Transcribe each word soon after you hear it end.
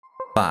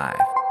5,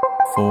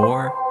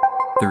 4,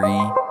 3, 2,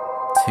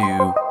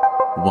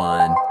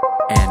 1,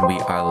 and we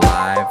are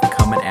live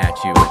coming at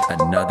you with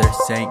another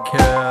St.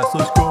 Cast.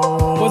 Let's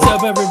go! What's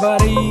up,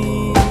 everybody?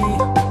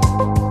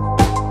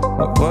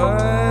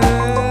 What?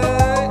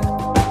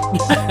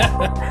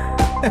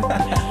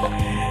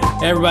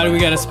 Everybody, we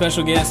got a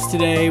special guest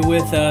today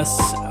with us.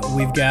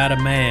 We've got a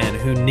man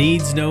who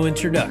needs no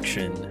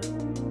introduction.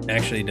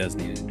 Actually, he does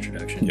need an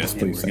introduction. Yes,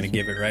 please. We're going to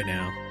give it right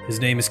now. His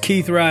name is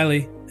Keith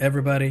Riley.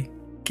 Everybody,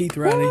 Keith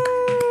Riley.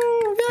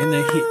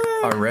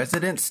 Our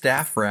resident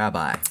staff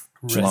rabbi.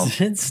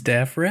 Resident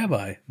staff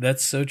rabbi.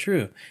 That's so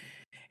true.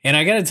 And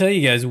I got to tell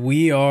you guys,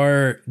 we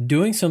are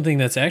doing something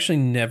that's actually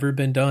never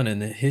been done in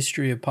the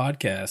history of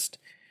podcast.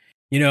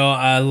 You know,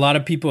 a lot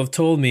of people have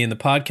told me in the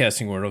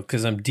podcasting world,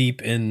 because I'm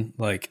deep in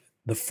like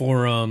the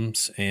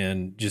forums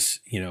and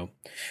just, you know,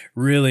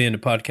 really into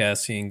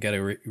podcasting, got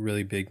a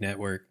really big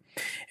network.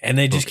 And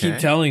they just keep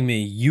telling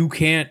me, you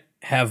can't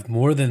have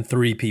more than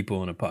 3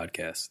 people in a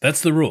podcast.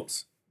 That's the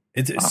rules.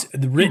 It's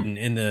written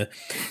in the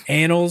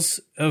annals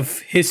of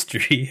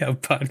history of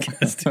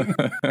podcasting.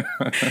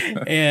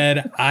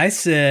 And I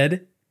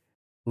said,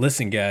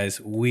 listen,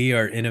 guys, we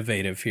are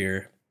innovative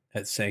here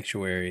at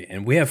Sanctuary,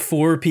 and we have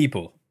 4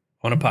 people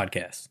on a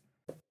podcast.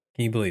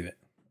 Can you believe it?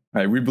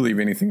 Hey, we believe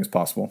anything is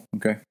possible,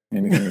 okay?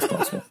 Anything is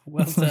possible.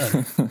 Well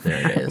done.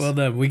 There it is. Well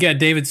done. We got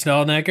David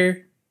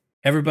Stallnecker.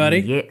 Everybody?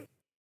 Yeah.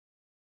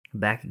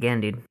 Back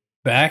again, dude.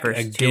 Back First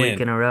again. 2 weeks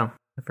in a row.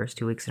 The first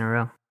 2 weeks in a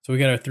row. So we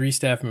got our 3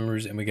 staff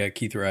members, and we got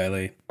Keith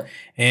Riley.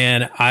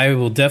 And I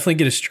will definitely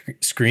get a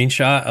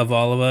screenshot of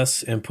all of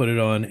us and put it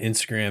on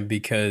Instagram,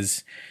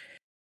 because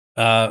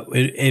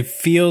it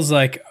feels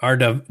like our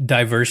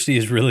diversity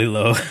is really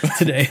low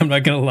today. I'm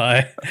not going to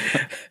lie.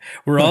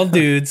 We're all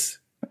dudes.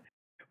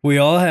 We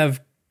all have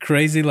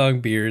crazy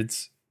long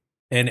beards.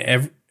 And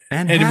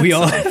we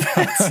all have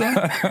hats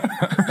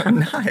on.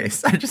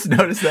 Nice. I just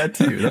noticed that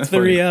too. That's 3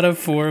 funny. out of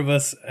 4 of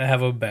us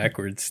have them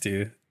backwards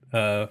too.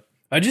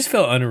 I just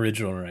felt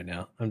unoriginal right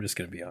now. I'm just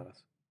going to be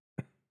honest.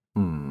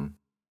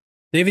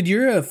 David,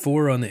 you're a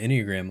 4 on the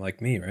Enneagram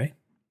like me, right?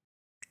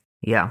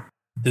 Yeah.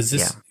 Does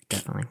this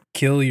definitely.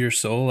 kill your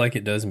soul like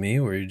it does me,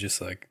 or you're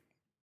just like,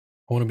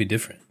 I want to be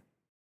different?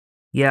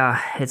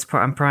 Yeah,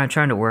 I'm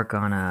trying to work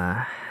on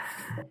I'm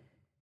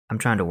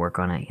trying to work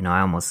on it. You know,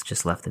 I almost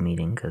just left the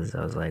meeting because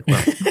I was like,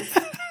 well,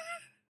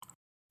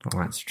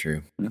 That's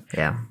true.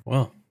 yeah,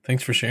 Well,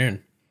 thanks for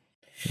sharing.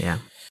 yeah.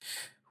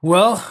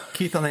 Well,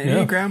 Keith, on the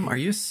Enneagram, are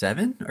you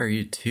 7 or are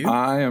you 2?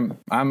 I'm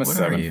a What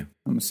 7. are you?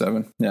 I'm a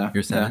 7. Yeah.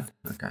 You're 7?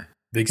 Okay.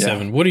 big Yeah.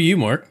 7. What are you,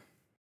 Mark?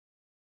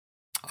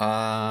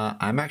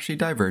 I'm actually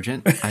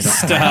divergent. I don't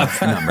Stop. have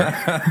a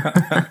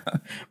number.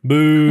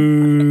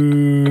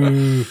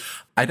 Boo.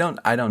 I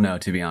don't know,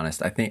 to be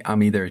honest. I think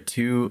I'm either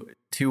 2-3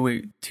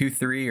 or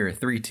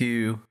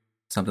 3-2,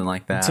 something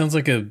like that. That sounds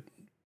like a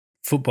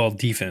football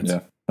defense.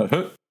 Yeah.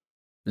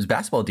 There's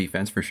basketball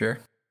defense for sure.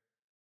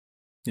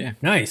 Yeah.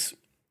 Nice.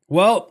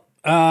 Well,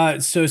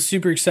 so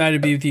super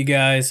excited to be with you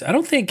guys. I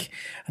think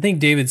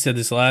David said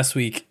this last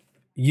week.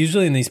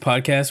 Usually in these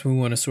podcasts, we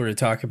want to sort of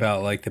talk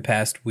about like the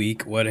past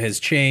week, what has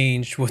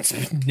changed,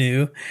 what's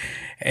new.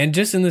 And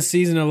just in the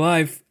season of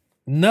life,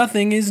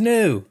 nothing is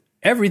new.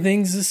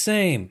 Everything's the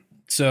same.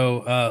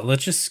 So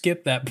let's just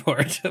skip that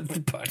part of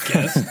the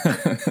podcast.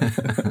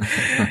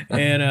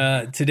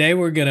 And today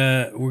we're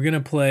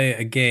gonna play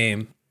a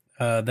game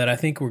that I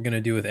think we're going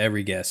to do with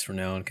every guest from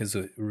now on, because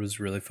it was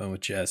really fun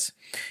with Jess.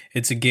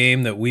 It's a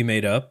game that we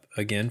made up,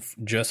 again,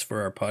 just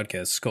for our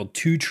podcast. It's called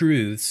 2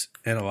 Truths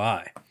and a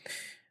Lie.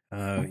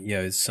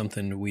 It's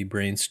something we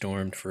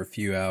brainstormed for a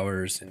few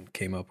hours and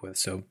came up with.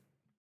 So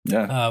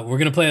Yeah. we're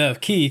going to play that with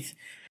Keith.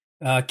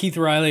 Keith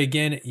Riley,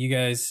 again, you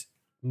guys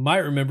might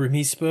remember him.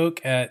 He spoke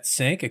at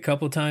Sank a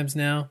couple of times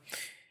now,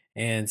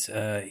 and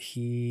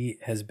he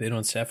has been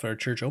on staff at our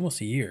church almost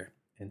a year.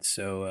 And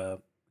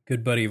so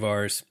good buddy of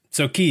ours.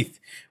 So, Keith,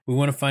 we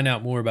want to find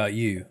out more about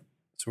you.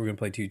 So we're going to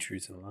play 2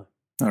 Truths and a Lie.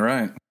 All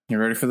right. You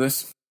ready for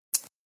this?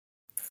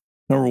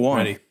 Number 1.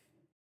 Ready.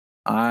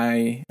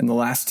 I, in the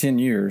last 10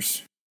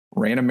 years,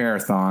 ran a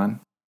marathon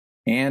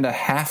and a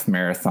half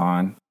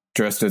marathon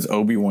dressed as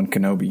Obi-Wan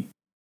Kenobi.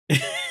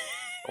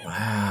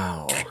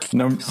 Wow.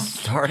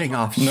 Starting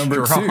off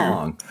Number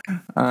strong. 2.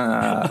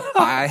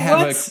 I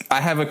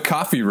have a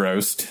coffee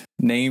roast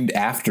named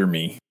after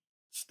me.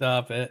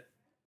 Stop it.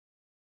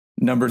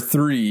 Number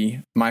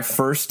 3, my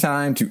first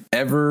time to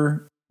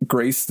ever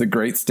grace the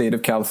great state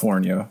of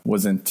California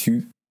was in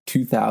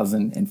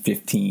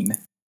 2015.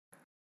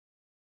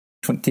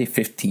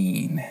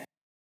 2015.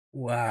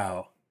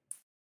 Wow.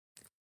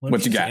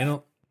 What you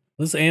got?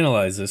 Let's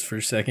analyze this for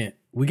a second.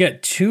 We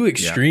got 2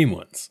 extreme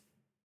ones.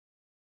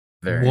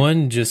 Very.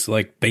 One just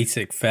like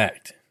basic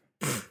fact.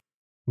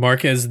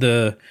 Mark has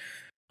the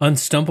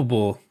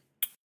unstumpable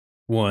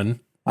one.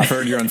 I've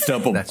heard you're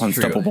unstumpable. That's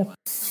unstumpable. true.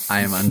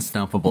 I am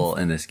unstumpable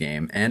in this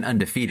game and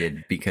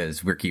undefeated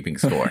because we're keeping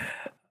score.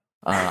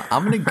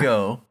 I'm going to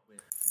go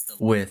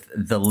with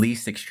the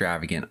least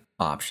extravagant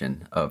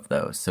option of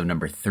those. So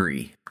number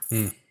 3.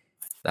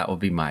 That will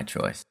be my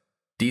choice.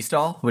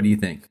 D-Stall, what do you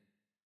think?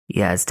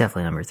 Yeah, it's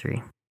definitely number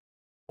 3.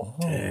 Oh,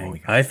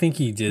 Dang. I think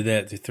he did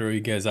that to throw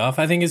you guys off.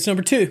 I think it's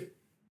number 2.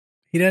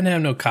 He doesn't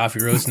have no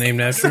coffee roast named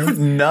after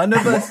him. None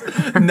of us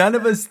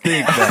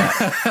think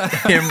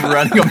that him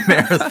running a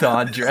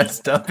marathon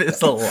dressed up is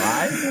a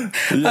lie.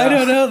 Yeah. I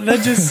don't know.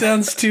 That just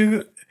sounds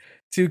too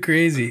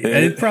crazy.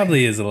 It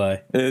probably is a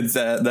lie. It's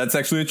that's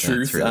actually the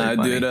truth.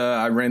 Really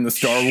I ran the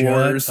Star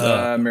Wars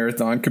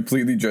marathon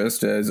completely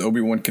dressed as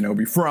Obi-Wan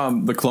Kenobi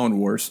from the Clone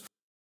Wars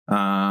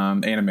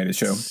animated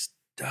show.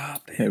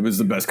 Stop it. It was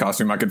the best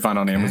costume I could find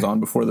on Amazon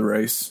before the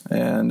race,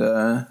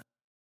 and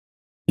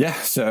yeah,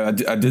 so I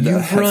did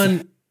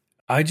that.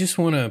 I just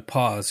want to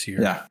pause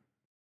here. Yeah.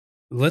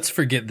 Let's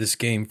forget this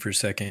game for a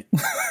second.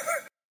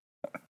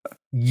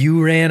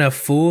 You ran a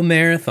full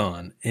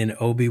marathon in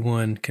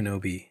Obi-Wan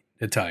Kenobi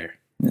attire.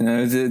 You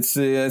know, it's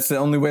the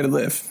only way to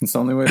live. It's the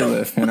only way to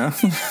live, you know?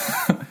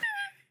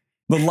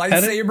 The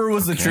lightsaber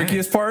was the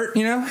trickiest part,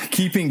 you know?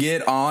 Keeping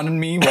it on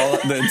me while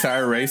the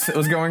entire race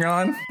was going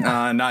on.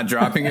 Not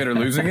dropping it or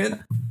losing it.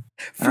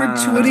 For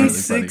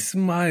 26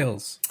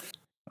 miles.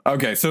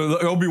 Okay, so the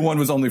Obi-Wan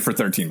was only for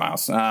 13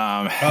 miles.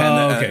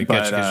 Okay,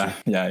 gotcha.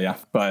 Yeah,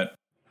 but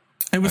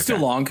it was still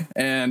long,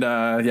 and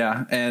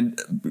and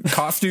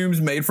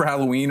costumes made for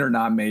Halloween are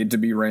not made to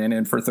be ran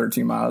in for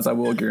 13 miles. I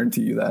will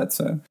guarantee you that.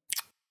 So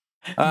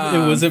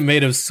it wasn't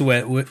made of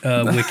sweat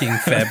wicking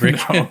fabric,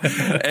 no.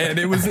 And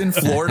it was in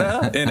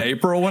Florida in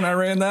April when I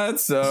ran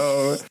that,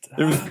 so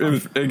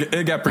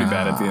it got pretty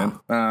bad at the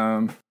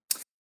end.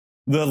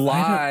 The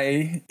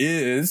lie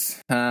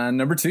is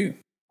number 2.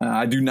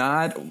 I do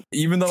not,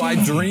 even though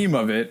I dream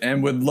of it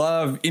and would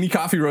love any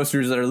coffee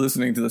roasters that are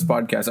listening to this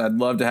podcast, I'd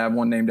love to have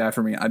one named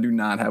after me. I do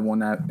not have one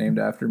named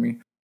after me.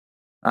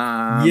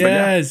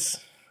 Yes.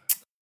 Yeah,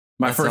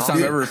 my first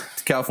time ever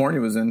to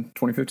California was in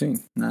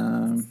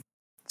 2015.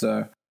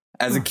 So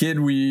as a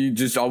kid, we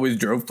just always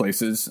drove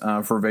places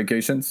for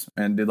vacations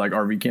and did like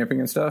RV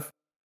camping and stuff.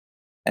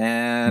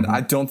 And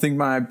I don't think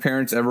my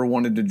parents ever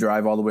wanted to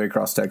drive all the way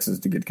across Texas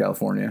to get to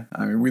California.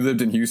 I mean, we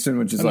lived in Houston,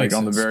 which is like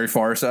on the very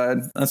far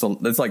side.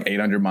 That's like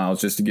 800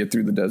 miles just to get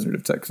through the desert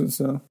of Texas.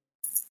 So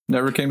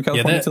never came to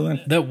California until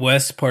then. That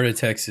west part of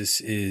Texas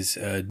is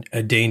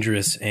a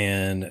dangerous,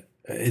 and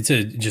it's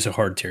just a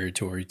hard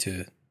territory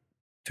to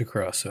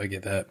cross. So I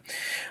get that.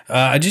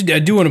 I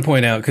do want to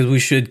point out, because we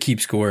should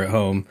keep score at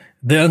home,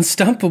 the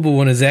Unstoppable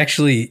one is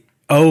actually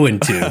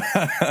 0-2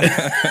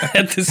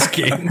 at this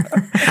game.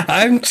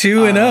 I'm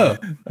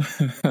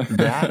 2-0.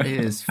 That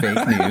is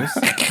fake news.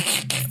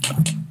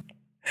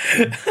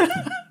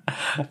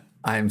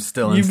 I'm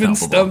still You've been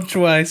stumped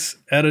twice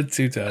out of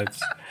 2 times.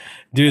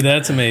 Dude,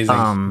 that's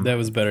amazing. That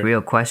was better.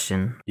 Real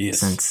question. Yes.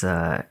 Since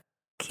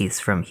Keith's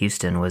from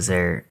Houston,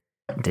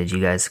 did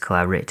you guys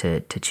collaborate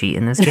to cheat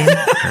in this game?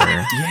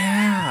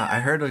 Yeah, I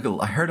heard a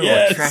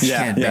trash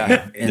can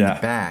in the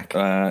back.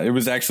 It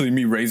was actually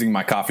me raising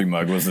my coffee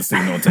mug was the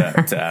signal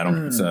to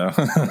Adam. So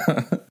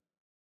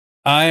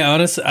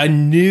I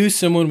knew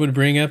someone would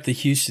bring up the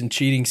Houston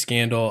cheating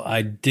scandal.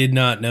 I did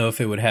not know if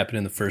it would happen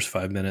in the first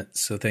 5 minutes.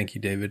 So thank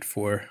you, David,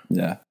 for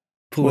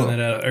pulling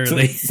it out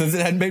early. Since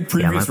it hadn't made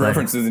previous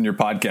references in your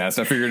podcast,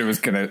 I figured it was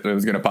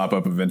gonna pop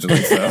up eventually.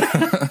 So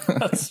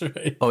that's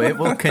right. Oh, it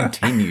will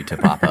continue to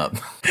pop up.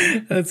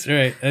 That's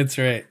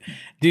right.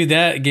 Dude,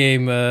 that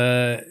game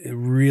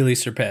really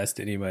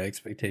surpassed any of my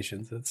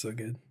expectations. That's so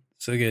good.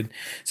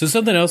 So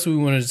something else we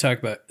wanted to talk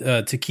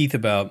about to Keith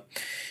about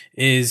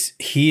is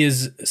he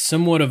is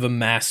somewhat of a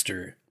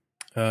master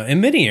in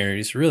many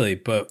areas, really,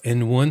 but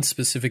in one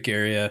specific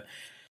area,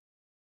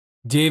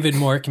 David,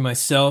 Mark, and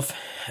myself,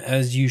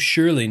 as you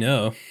surely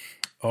know,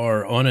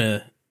 are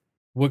on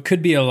what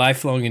could be a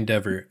lifelong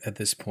endeavor at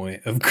this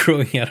point of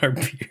growing out our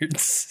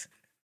beards.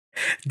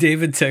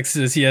 David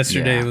texted us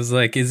yesterday. It was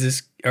like,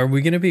 are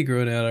we going to be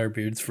growing out our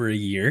beards for a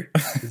year?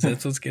 Is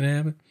that what's going to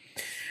happen?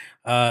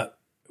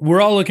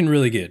 We're all looking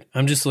really good.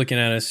 I'm just looking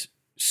at us.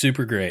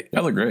 Super great.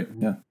 Y'all look great.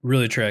 Yeah.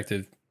 Really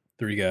attractive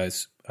 3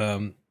 guys.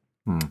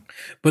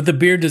 But the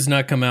beard does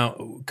not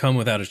come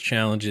without its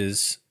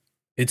challenges.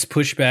 It's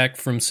pushback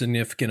from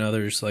significant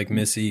others like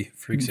Missy,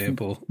 for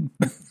example.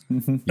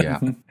 Yeah.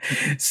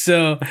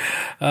 So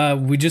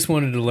we just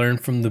wanted to learn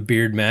from the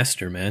beard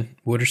master, man.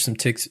 What are some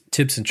tips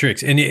and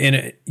tricks?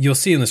 And you'll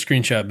see in the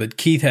screenshot, but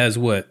Keith has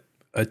what,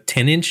 a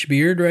 10-inch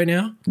beard right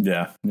now?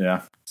 Yeah.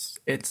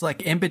 It's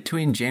like in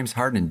between James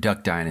Harden and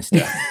Duck Dynasty.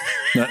 Yeah.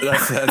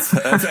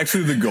 That's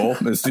actually the goal,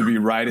 is to be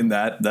right in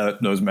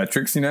those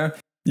metrics, you know?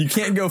 You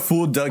can't go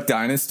full Duck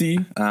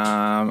Dynasty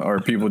or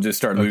people just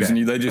start losing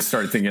you. They just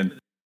start thinking...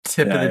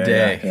 Tip of the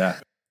day. Yeah.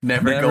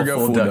 Never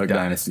go full Duck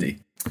Dynasty.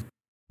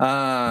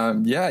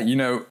 You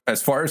know,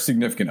 as far as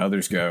significant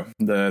others go,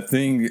 the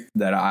thing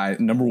that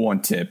number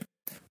 1 tip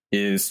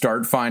is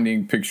start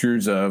finding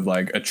pictures of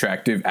like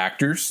attractive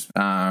actors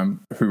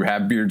who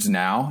have beards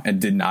now and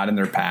did not in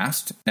their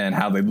past, and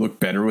how they look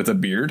better with a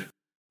beard.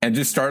 and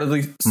just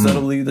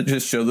subtly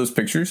just show those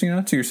pictures,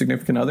 to your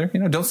significant other.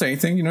 Don't say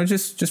anything.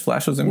 Just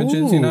flash those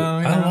images. Ooh,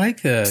 I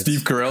like that. Steve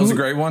Carell's a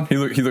great one. He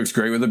looks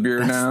great with a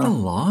beard now. That's the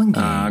long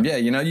game. Yeah,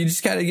 you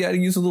just gotta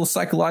use a little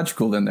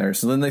psychological in there.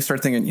 So then they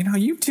start thinking,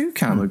 you do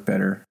kind of look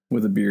better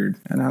with a beard,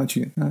 and now that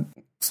you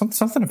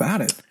something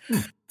about it.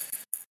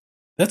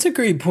 That's a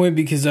great point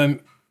because I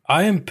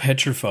am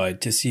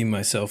petrified to see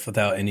myself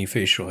without any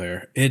facial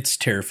hair. It's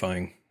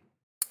terrifying.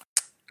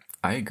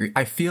 I agree.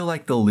 I feel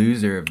like the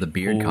loser of the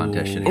beard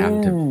contest should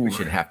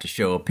have to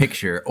show a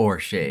picture or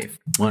shave.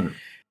 One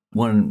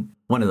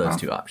of those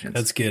two options.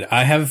 That's good.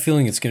 I have a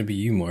feeling it's going to be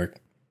you, Mark.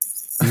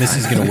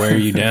 Missy's going to wear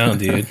you down,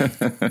 dude. So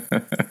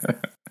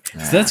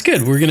that's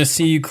good. We're going to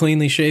see you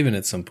cleanly shaven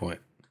at some point.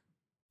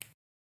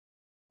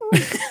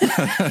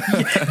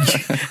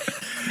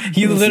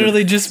 You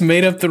literally just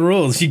made up the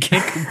rules. You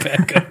can't go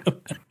back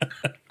up.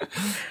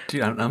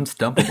 Dude, I'm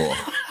stumpable.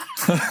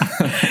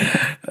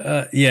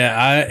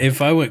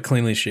 If I went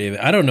cleanly shaven,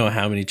 I don't know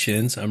how many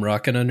chins I'm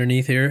rocking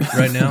underneath here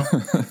right now.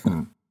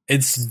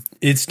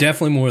 It's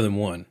definitely more than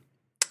one.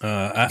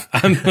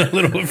 I'm a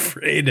little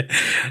afraid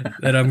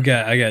that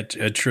I got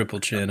a triple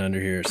chin under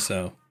here,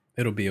 so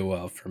it'll be a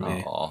while for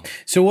me. Aww.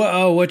 So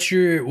what's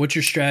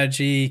your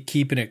strategy?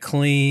 Keeping it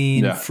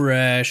clean,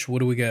 fresh. What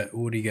do we got?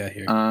 What do you got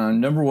here?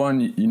 Number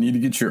one, you need to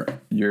get your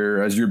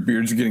as your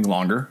beards are getting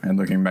longer and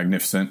looking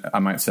magnificent, I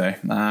might say.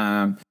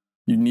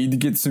 You need to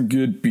get some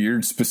good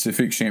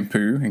beard-specific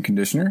shampoo and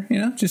conditioner,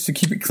 just to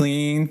keep it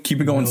clean, keep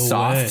it going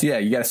soft. Yeah,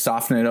 you got to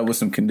soften it up with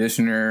some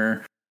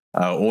conditioner.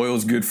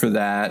 Oil's good for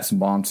that, some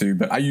balm too.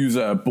 But I use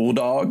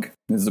Bulldog.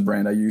 This is the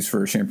brand I use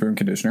for shampoo and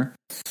conditioner.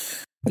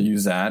 I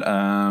use that.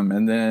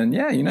 And then,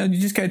 you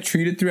just got to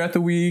treat it throughout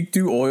the week.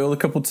 Do oil a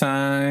couple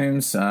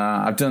times.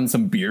 I've done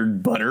some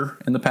beard butter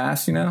in the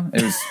past, It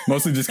was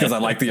mostly just because I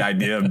like the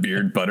idea of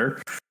beard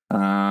butter.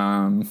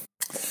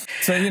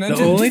 So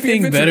the only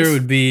thing better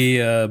would be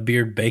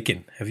beard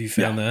bacon. Have you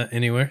found that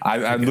anywhere?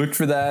 I looked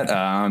for that.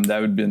 That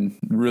would have been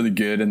really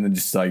good, and then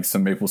just like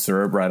some maple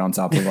syrup right on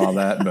top of all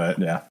that. But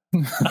yeah,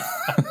 I'm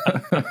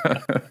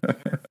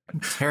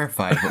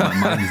terrified what my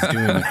mind is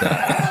doing with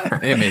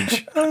that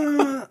image.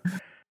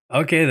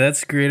 Okay,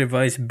 that's great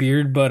advice.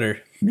 Beard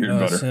butter. Beard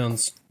butter.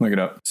 Sounds. Look it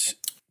up.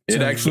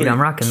 It actually. Dude,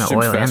 I'm rocking the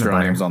oil and the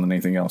butter. Amazon than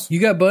anything else. You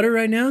got butter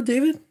right now,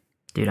 David?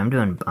 Dude, I'm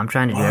trying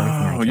to do everything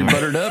I can. You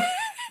buttered up?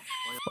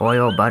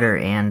 Oil, butter,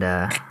 and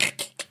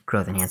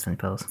growth enhancement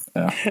pills.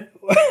 Yeah.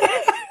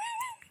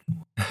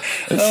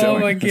 Oh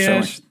my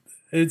gosh.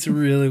 It's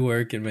really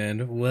working,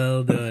 man.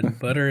 Well done.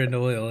 Butter and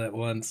oil at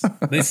once.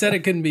 They said it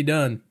couldn't be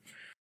done.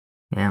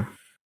 Yeah.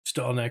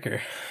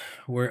 Stallnecker.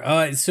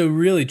 So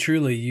really,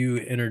 truly, you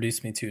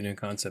introduced me to a new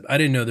concept. I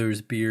didn't know there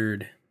was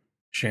beard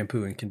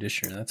shampoo and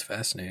conditioner. That's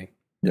fascinating.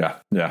 Yeah.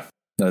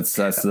 That's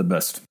the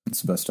best.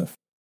 It's the best stuff.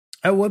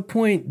 At what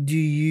point do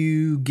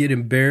you get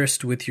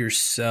embarrassed with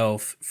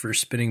yourself for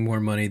spending more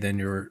money than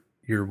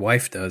your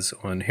wife does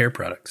on hair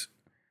products?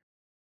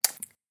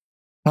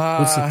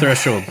 What's the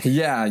threshold?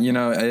 Yeah,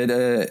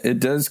 it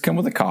does come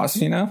with a cost,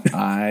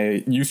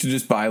 I used to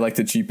just buy like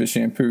the cheapest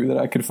shampoo that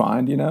I could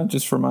find,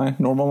 just for my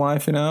normal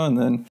life, and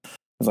then I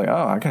was like,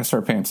 oh, I gotta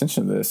start paying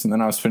attention to this. And then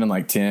I was spending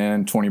like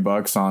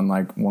 $10-$20 on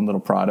like one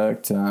little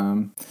product.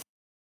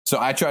 So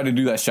I try to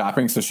do that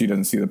shopping so she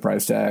doesn't see the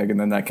price tag, and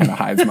then that kind of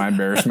hides my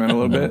embarrassment a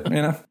little bit,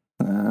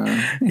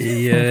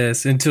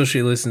 Yes, until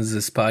she listens to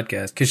this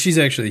podcast, because she's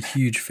actually a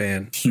huge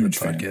fan of the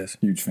podcast.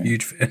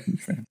 Huge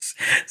fan.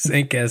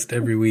 Saintcast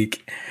every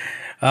week.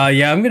 I'm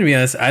going to be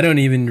honest. I don't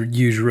even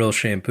use real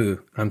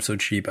shampoo. I'm so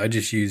cheap. I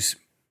just use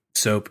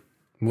soap,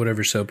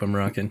 whatever soap I'm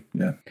rocking.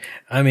 Yeah.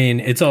 I mean,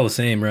 it's all the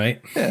same,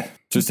 right? Yeah.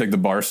 Just take the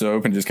bar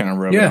soap and just kind of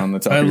rub it on the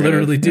top of your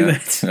literally head. Do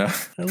that. Yeah.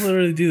 I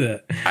literally do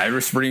that.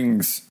 Irish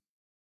Springs.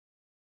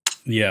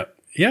 Yeah.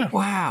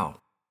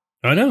 Wow.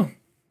 I know.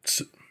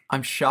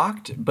 I'm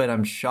shocked, but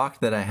I'm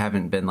shocked that I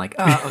haven't been like,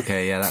 oh,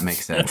 okay, yeah, that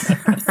makes sense.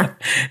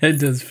 It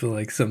does feel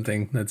like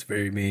something that's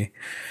very me.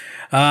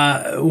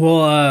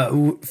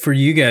 For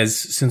you guys,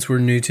 since we're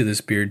new to this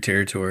beard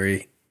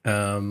territory,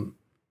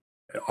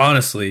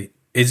 honestly,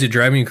 is it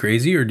driving you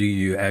crazy or do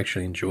you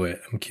actually enjoy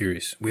it? I'm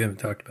curious. We haven't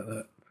talked about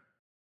that.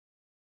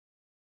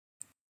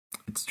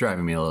 It's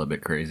driving me a little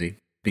bit crazy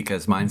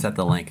because mine's at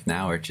the length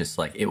now where it's just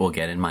like it will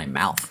get in my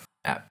mouth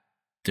at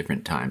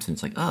different times. And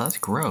it's like, oh, that's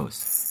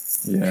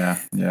gross. Yeah.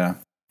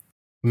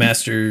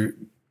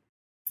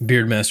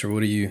 Beard Master,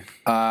 what do you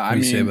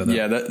say about that?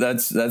 Yeah,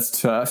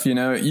 that's tough.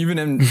 Even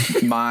in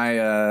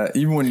my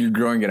even when you're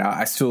growing it out,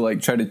 I still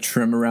like try to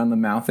trim around the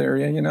mouth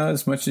area,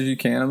 as much as you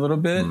can a little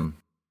bit.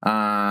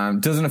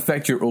 Doesn't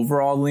affect your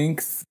overall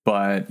length,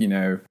 but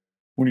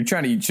when you're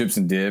trying to eat chips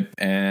and dip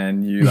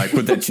and you like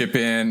put that chip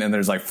in and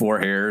there's like 4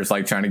 hairs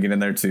like trying to get in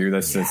there too,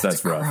 that's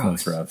rough.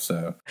 That's rough.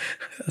 So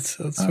that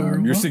sounds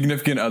horrible. Your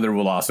significant other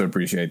will also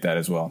appreciate that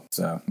as well.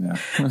 So yeah.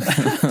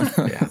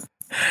 Yeah.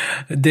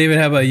 David,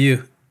 how about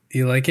you?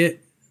 You like it?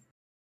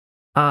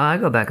 I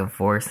go back and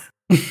forth.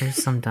 There's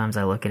sometimes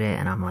I look at it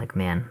and I'm like,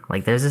 man,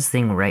 like there's this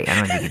thing right, I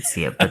don't know if you can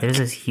see it, but there's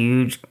this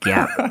huge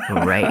gap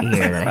right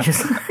here that I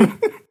just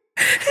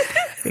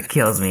It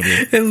kills me,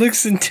 dude. It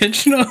looks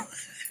intentional.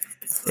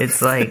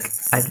 It's like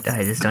I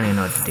just don't even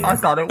know what to do. I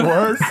thought it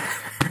was.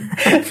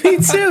 Me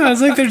too. I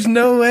was like, "There's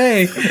no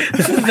way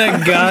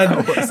that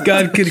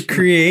God could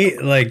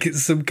create like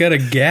some kind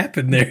of gap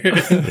in there."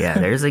 Yeah,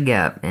 there's a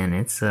gap, and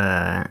it's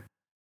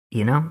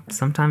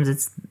sometimes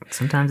it's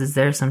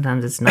there,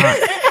 sometimes it's not.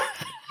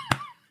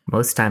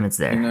 Most time it's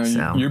there.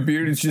 So your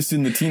beard is just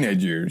in the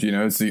teenage years.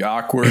 It's the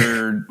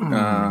awkward,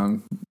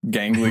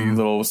 gangly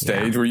little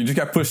stage where you just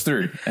got pushed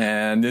through,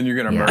 and then you're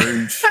gonna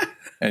merge,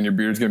 and your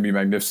beard's gonna be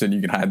magnificent.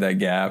 You can hide that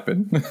gap,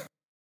 and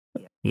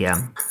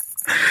yeah.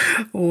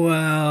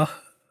 Wow.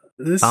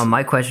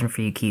 My question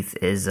for you, Keith,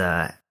 is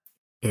for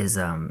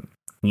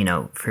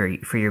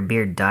your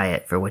beard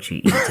diet, for what you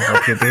eat to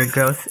help your beard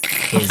growth,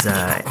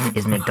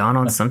 is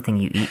McDonald's something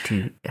you eat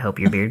to help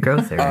your beard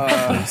growth, or do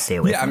you stay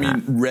away from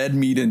that? Red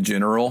meat in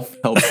general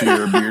helps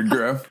your beard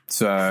grow.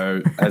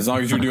 So as long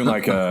as you're doing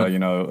like a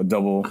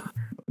double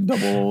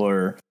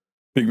or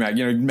Big Mac,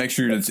 make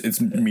sure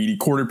it's meaty.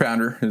 Quarter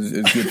pounder is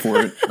good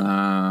for it.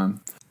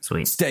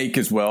 Sweet. Steak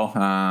as well.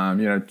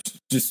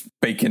 Just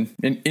bacon.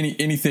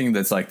 Anything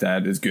that's like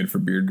that is good for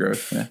beard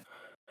growth. Yeah.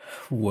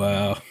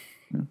 Wow.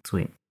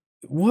 Sweet.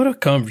 What a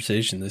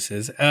conversation this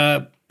is.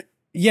 Back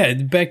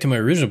to my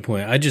original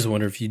point. I just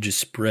wonder if you just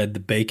spread the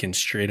bacon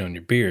straight on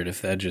your beard,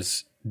 if that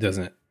just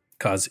doesn't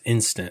cause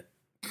instant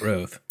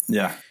growth.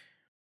 Yeah.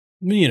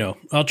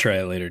 I'll try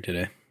it later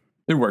today.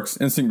 It works.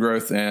 Instant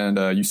growth,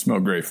 and you smell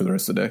great for the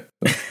rest of the day.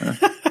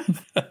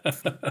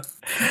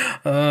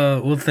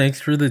 So, well,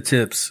 thanks for the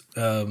tips,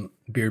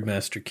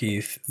 Beardmaster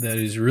Keith. That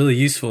is really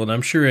useful, and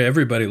I'm sure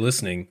everybody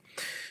listening,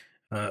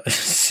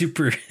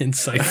 super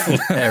insightful.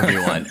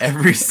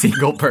 Every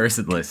single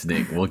person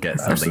listening will get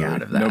something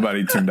out of that.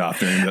 Nobody tuned off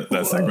during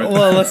that segment.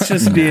 Well,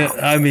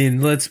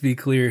 let's be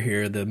clear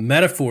here. The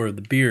metaphor of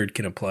the beard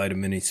can apply to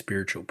many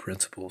spiritual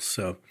principles.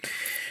 So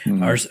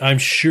I'm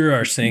sure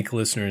our Sank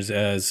listeners,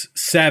 as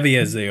savvy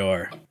as they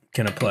are,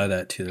 can apply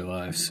that to their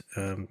lives,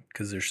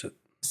 because they're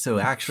so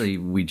actually,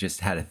 we just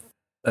had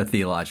a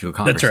theological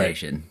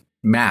conversation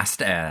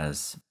masked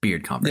as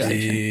beard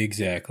conversation. Yeah,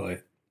 exactly.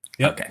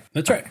 Yep. Okay.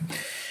 That's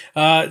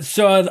right.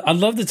 So I'd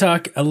love to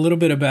talk a little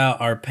bit about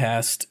our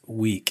past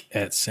week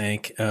at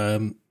Sank.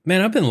 Man,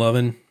 I've been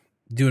loving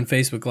doing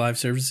Facebook Live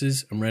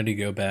services. I'm ready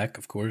to go back,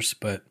 of course,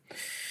 but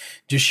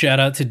just shout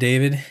out to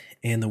David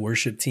and the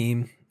worship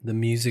team. The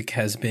music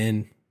has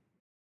been,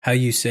 how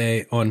you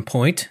say, on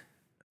point.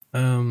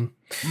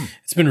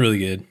 It's been really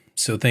good.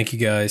 So thank you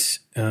guys.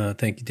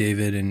 Thank you,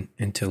 David,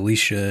 and to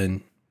Alicia.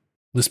 And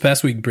this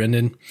past week,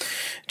 Brendan,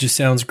 just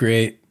sounds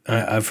great.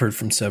 I've heard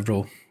from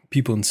several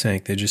people in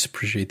Sank. They just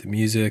appreciate the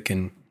music.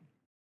 And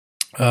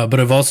but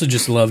I've also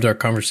just loved our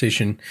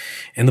conversation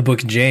in the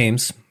book of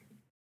James.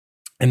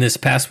 And this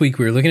past week,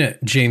 we were looking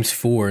at James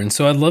 4. And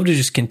so I'd love to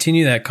just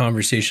continue that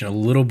conversation a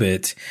little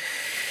bit,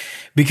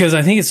 because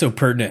I think it's so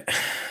pertinent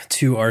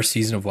to our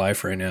season of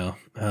life right now.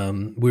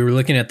 We were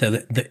looking at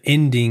the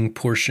ending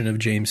portion of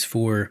James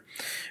 4,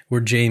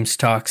 where James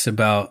talks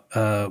about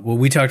what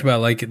we talked about,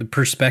 like the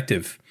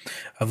perspective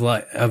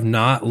of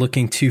not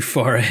looking too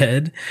far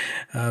ahead,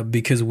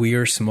 because we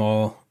are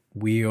small,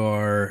 we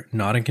are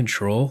not in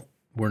control,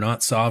 we're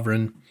not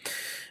sovereign,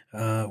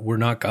 we're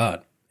not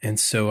God, and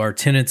so our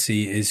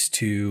tendency is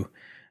to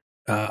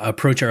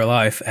approach our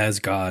life as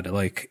God,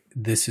 like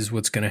this is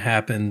what's going to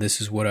happen,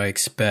 this is what I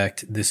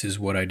expect, this is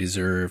what I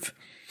deserve.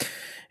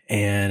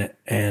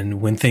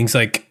 And when things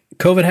like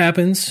COVID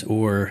happens,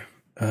 or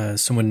a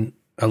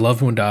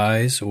loved one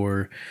dies,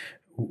 or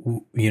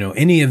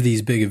any of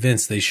these big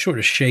events, they sort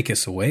of shake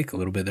us awake a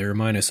little bit. They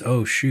remind us,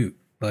 oh shoot,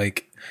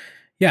 like,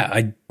 yeah,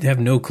 I have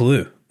no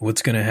clue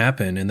what's going to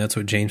happen. And that's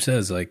what James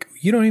says, like,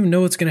 you don't even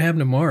know what's going to happen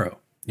tomorrow.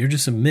 You're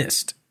just a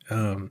mist.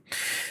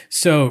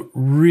 So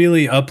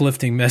really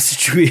uplifting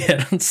message we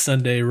had on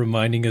Sunday,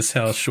 reminding us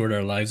how short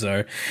our lives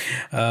are.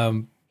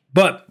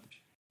 But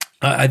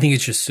I think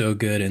it's just so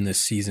good in this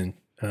season,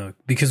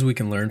 because we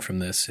can learn from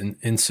this.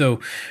 And so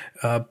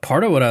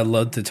part of what I'd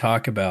love to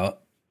talk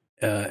about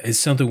is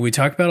something we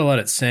talk about a lot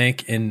at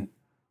Sank, and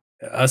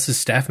us as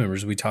staff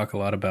members, we talk a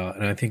lot about,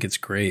 and I think it's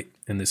great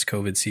in this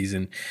COVID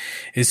season,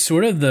 is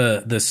sort of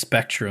the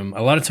spectrum.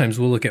 A lot of times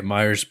we'll look at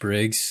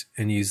Myers-Briggs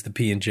and use the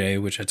P&J,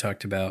 which I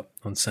talked about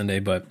on Sunday,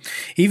 but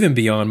even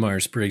beyond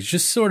Myers-Briggs,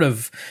 just sort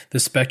of the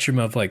spectrum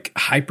of like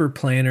hyper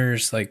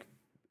planners, like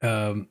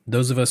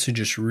those of us who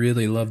just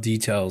really love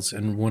details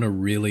and want to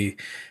really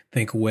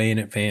think way in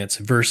advance,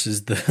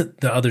 versus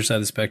the other side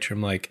of the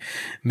spectrum, like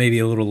maybe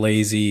a little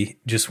lazy,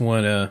 just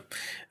want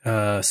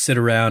to sit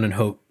around and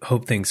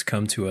hope things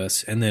come to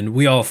us. And then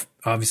we all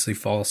obviously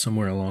fall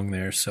somewhere along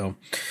there. So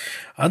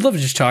I'd love to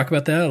just talk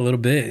about that a little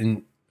bit,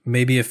 and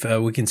maybe if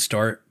we can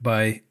start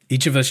by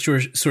each of us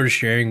sort of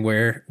sharing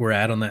where we're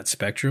at on that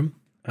spectrum,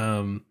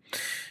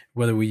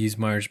 whether we use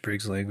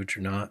Myers-Briggs language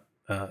or not.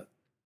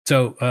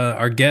 So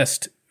our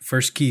guest,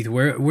 first, Keith,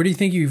 where do you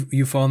think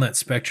you fall on that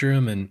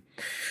spectrum, and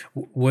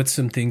what's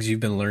some things you've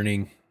been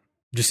learning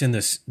just in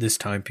this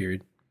time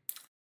period?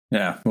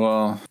 Yeah,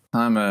 well,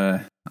 I'm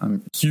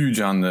huge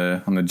on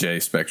the J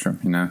spectrum,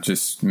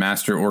 just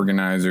master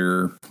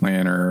organizer,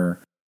 planner.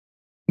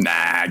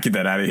 Nah, get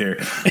that out of here.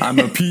 I'm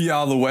a P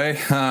all the way.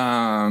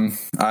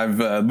 I've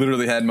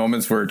literally had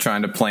moments where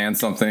trying to plan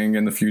something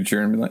in the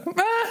future and be like,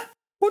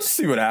 we'll just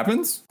see what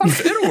happens.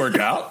 It'll work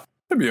out.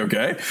 It'll be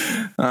okay.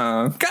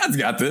 God's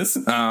got this,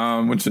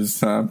 which is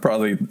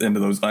probably into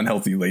those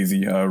unhealthy,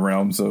 lazy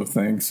realms of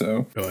things.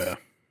 So, yeah.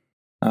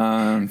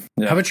 Yeah.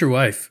 How about your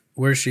wife?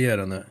 Where's she at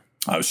on that?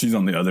 Oh, she's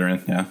on the other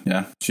end.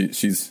 Yeah.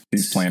 She's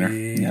planner.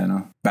 Yeah,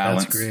 no,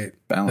 balance. That's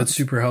great. Balance. That's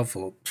super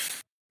helpful.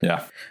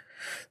 Yeah.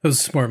 That was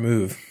a smart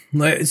move.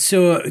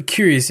 So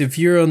curious if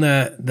you're on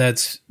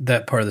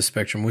that part of the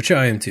spectrum, which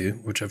I am too,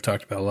 which I've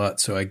talked about a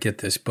lot. So I get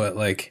this, but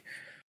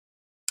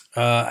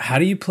how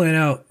do you plan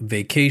out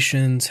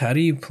vacations? How do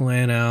you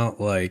plan out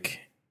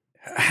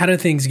how do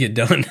things get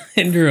done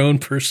in your own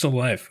personal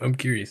life? I'm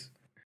curious.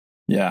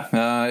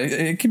 Yeah,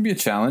 it can be a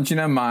challenge.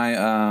 I'm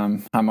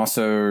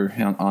also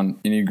on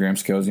Enneagram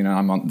scales.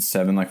 I'm on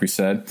 7, like we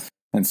said.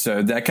 And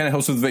so that kind of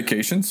helps with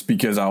vacations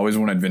because I always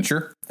want to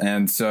adventure.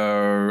 And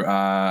so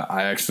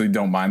I actually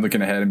don't mind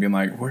looking ahead and being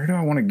like, where do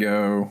I want to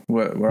go?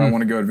 Where I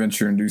want to go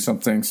adventure and do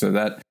something. So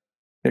that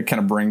it kind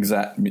of brings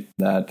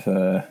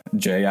that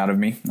J out of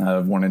me,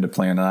 wanting to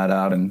plan that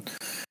out and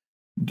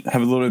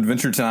have a little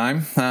adventure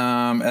time.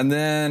 And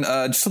then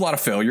just a lot of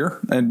failure.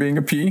 And being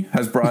a P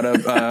has brought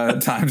up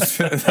times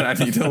that I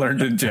need to learn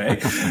to J.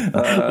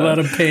 A lot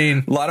of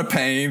pain. A lot of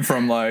pain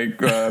from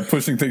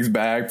pushing things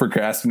back,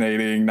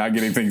 procrastinating, not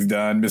getting things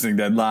done, missing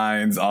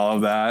deadlines, all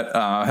of that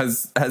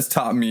has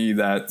taught me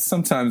that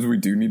sometimes we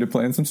do need to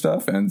plan some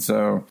stuff. And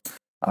so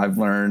I've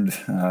learned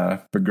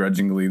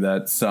begrudgingly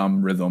that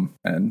some rhythm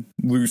and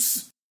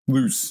loose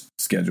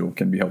schedule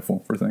can be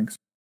helpful for things.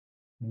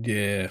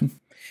 Yeah.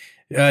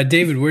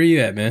 David, where are you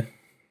at, man?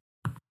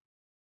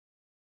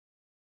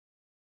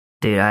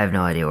 Dude, I have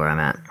no idea where I'm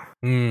at.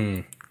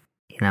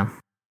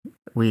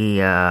 We,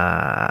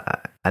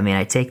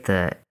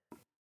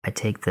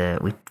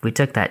 we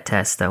took that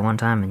test that one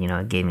time and,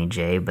 it gave me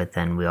J, but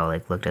then we all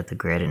looked at the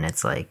grid and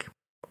it's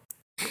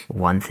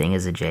one thing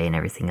is a J and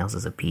everything else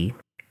is a P.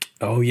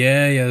 Oh,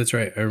 yeah, that's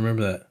right. I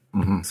remember that.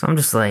 Mm-hmm. So I'm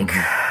just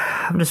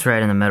I'm just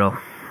right in the middle.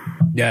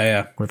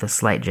 Yeah. With a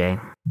slight J.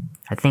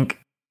 I think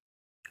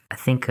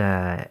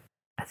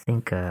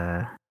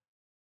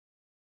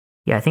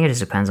it just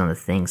depends on the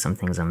thing. Some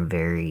things I'm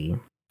very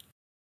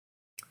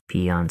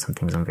P on, some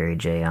things I'm very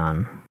J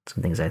on.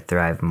 Some things I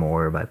thrive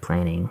more by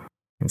planning,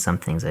 and some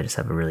things I just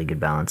have a really good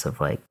balance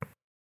of I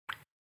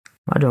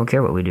don't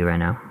care what we do right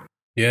now.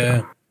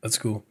 Yeah, that's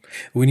cool.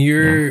 When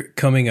you're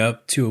coming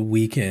up to a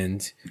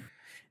weekend,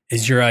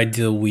 is your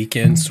ideal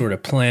weekend sort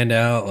of planned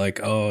out? We're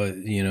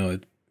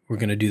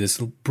going to do this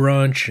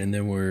brunch and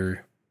then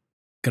we're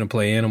going to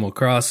play Animal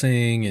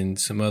Crossing and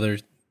some other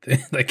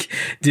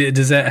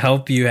does that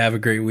help you have a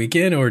great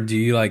weekend, or do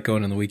you like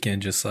going on the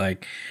weekend just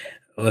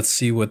let's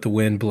see what the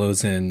wind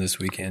blows in this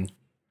weekend?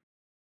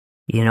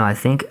 I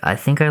think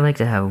I like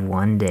to have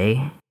one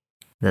day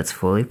that's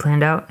fully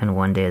planned out and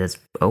one day that's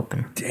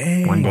open.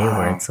 Dang. One day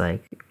where it's I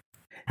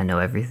know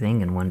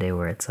everything, and one day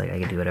where it's I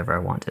can do whatever I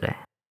want today.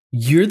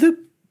 You're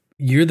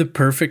the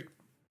perfect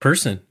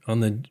person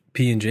on the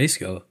P and J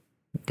scale.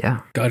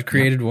 Yeah. God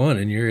created one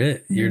and you're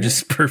it. You're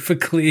just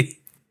perfectly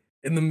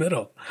in the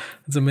middle.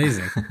 It's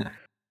amazing.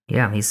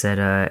 Yeah, he said,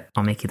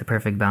 I'll make you the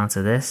perfect balance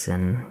of this,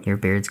 and your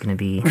beard's going to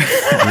be weird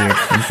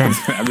and thin.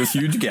 I have this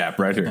huge gap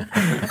right here.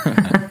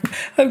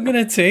 I'm going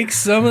to take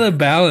some of the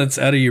balance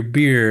out of your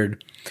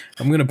beard.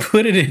 I'm going to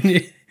put it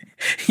in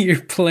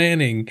your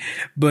planning,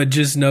 but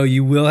just know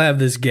you will have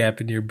this gap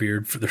in your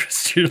beard for the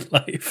rest of your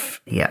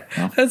life. Yeah.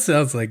 That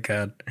sounds like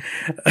God.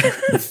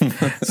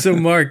 So,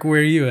 Mark, where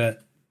are you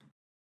at?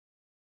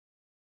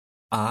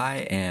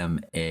 I am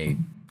a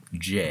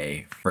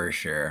J for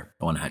sure,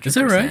 100%. Is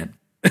that right?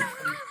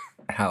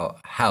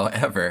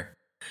 However,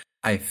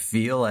 I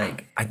feel I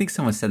think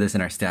someone said this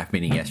in our staff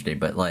meeting yesterday,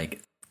 but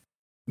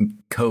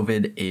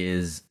COVID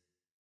is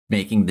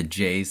making the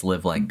J's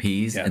live like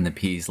P's and the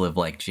P's live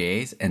like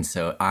J's. And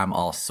so I'm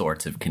all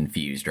sorts of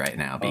confused right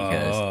now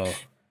because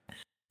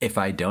if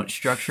I don't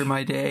structure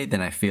my day,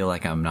 then I feel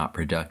like I'm not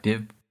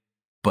productive.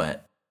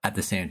 But at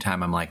the same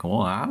time, I'm like,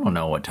 well, I don't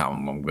know what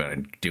time I'm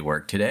going to do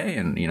work today.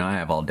 And, I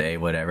have all day,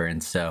 whatever.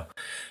 And so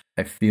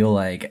I feel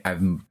like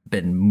I've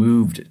been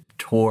moved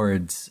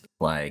towards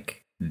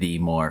the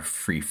more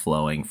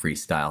free-flowing,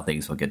 freestyle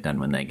things will get done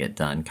when they get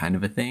done kind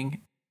of a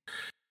thing.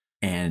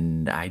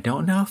 And I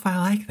don't know if I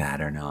like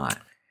that or not.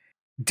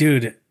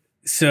 Dude,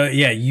 so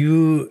yeah,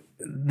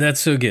 that's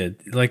so good.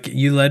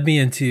 You led me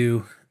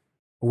into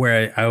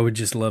where I would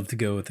just love to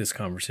go with this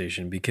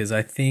conversation, because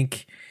I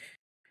think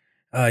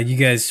you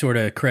guys sort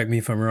of correct me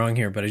if I'm wrong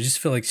here, but I just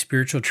feel like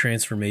spiritual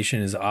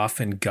transformation is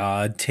often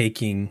God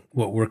taking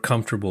what we're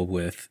comfortable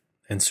with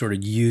and sort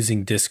of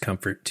using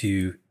discomfort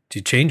to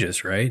change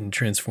us, right? And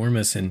transform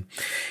us. And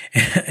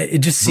it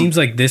just seems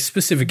like this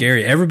specific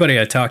area, everybody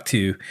I talk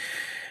to,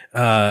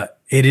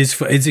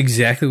 it's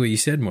exactly what you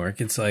said, Mark.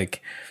 It's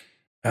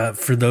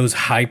for those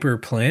hyper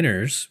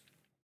planners,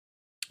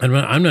 I'm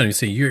not even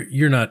saying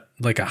you're not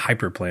like a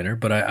hyper planner,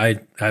 but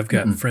I've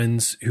got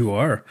friends who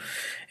are,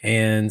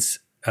 and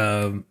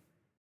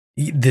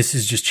this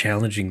is just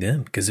challenging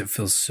them because it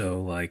feels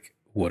so like,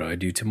 what do I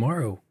do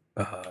tomorrow?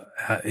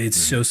 It's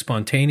so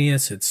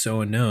spontaneous, it's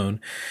so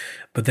unknown.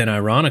 But then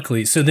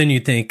ironically, so then you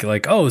think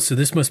like, oh, so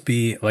this must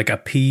be like a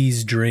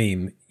pea's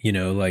dream,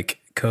 like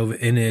COVID,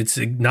 and it's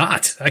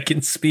not. I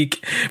can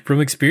speak from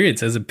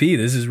experience as a pea.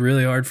 This is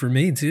really hard for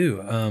me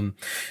too.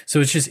 So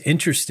it's just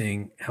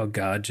interesting how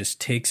God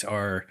just takes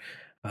our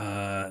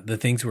the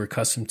things we're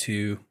accustomed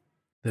to,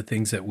 the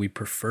things that we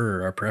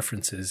prefer, our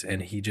preferences,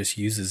 and he just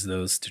uses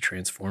those to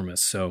transform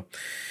us. So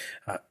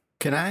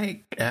can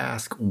I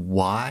ask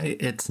why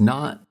it's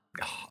not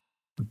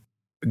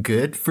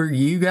good for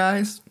you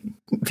guys?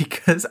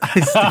 Because I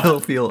still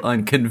feel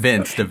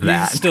unconvinced of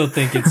that. You still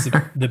think it's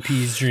the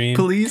pea's dream?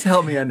 Please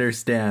help me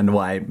understand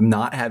why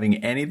not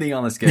having anything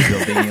on the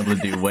schedule, being able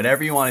to do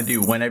whatever you want to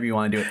do, whenever you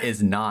want to do it,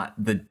 is not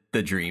the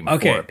dream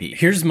for a pea.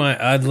 Here's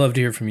I'd love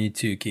to hear from you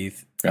too,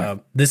 Keith.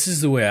 This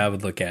is the way I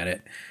would look at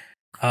it.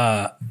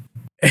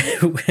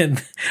 When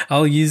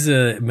I'll use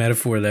a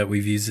metaphor that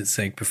we've used at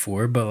Sync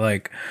before, but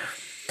like,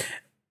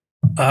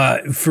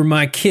 for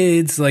my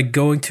kids, like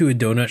going to a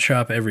donut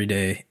shop every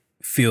day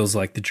feels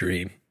like the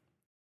dream.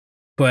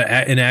 But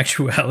in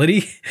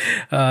actuality,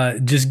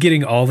 just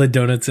getting all the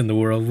donuts in the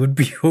world would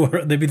be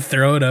horrible. They'd be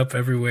throwing up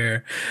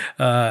everywhere.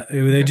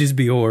 They'd just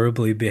be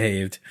horribly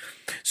behaved.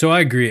 So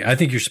I agree. I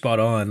think you're spot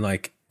on.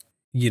 Like,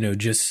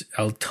 just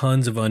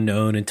tons of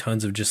unknown and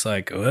tons of just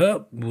like,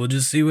 well, we'll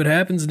just see what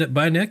happens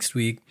by next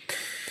week.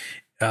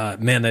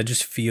 Man, that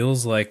just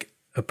feels like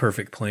a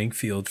perfect playing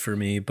field for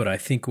me. But I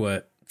think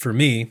what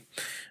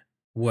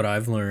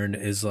I've learned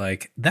is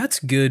like, that's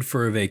good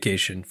for a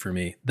vacation for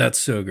me. That's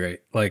so great.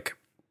 Like,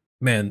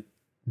 man,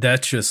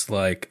 that's just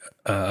like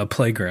a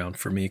playground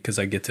for me because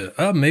I get to,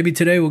 maybe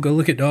today we'll go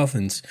look at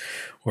dolphins,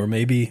 or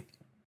maybe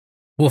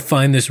we'll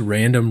find this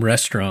random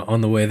restaurant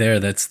on the way there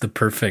that's the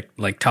perfect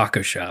like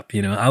taco shop.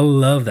 I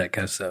love that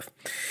kind of stuff.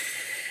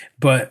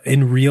 But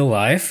in real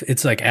life,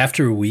 it's like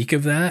after a week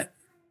of that,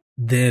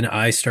 then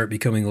I start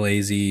becoming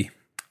lazy.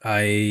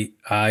 I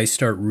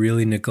start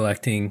really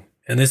neglecting.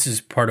 And this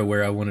is part of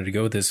where I wanted to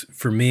go with this.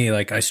 For me,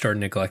 like I start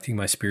neglecting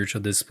my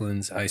spiritual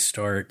disciplines. I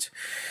start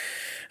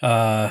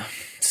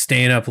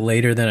staying up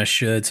later than I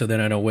should, so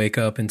then I don't wake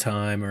up in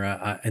time, or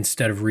I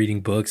instead of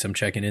reading books, I'm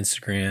checking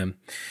Instagram.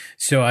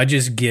 So I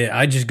just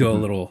go a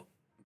little,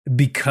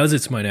 because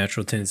it's my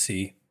natural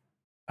tendency.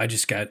 I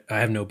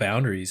have no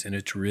boundaries, and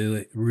it's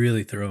really,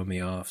 really throwing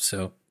me off.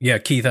 So yeah,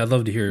 Keith, I'd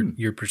love to hear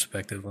your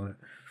perspective on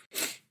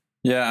it.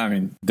 Yeah, I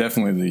mean,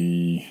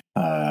 definitely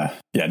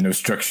no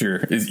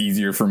structure is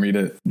easier for me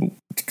to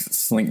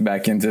slink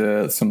back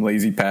into some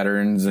lazy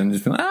patterns and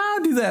just be like, I'll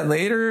do that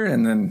later.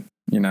 And then,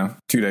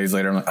 2 days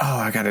later, I'm like, oh,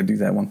 I got to do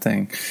that one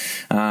thing.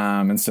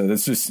 And so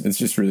it's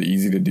just really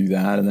easy to do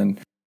that. And then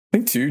I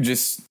think too,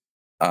 just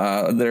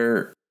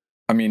the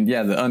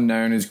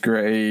unknown is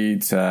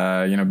great,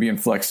 being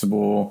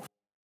flexible.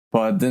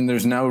 But then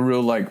there's no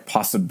real like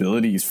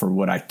possibilities for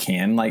what I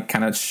can like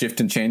kind of shift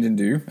and change and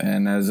do.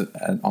 And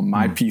on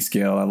my P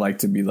scale, I like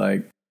to be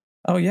like,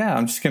 oh yeah,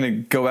 I'm just going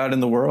to go out in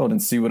the world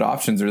and see what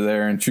options are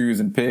there and choose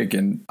and pick.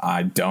 And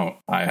I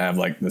have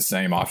like the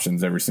same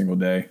options every single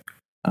day.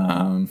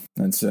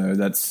 And so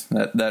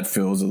that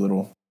feels a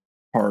little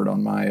hard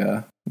on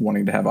my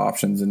wanting to have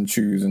options and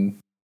choose and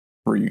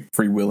free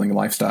willing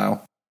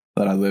lifestyle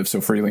that I live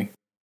so freely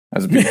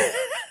as a being.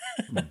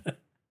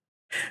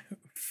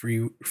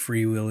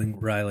 Free willing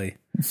Riley.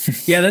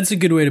 Yeah, that's a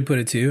good way to put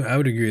it too. I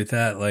would agree with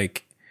that.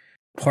 Like,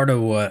 part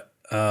of what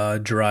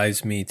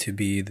drives me to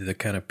be the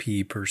kind of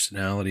P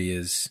personality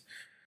is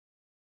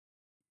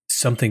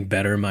something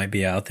better might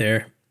be out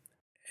there.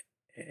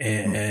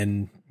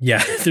 And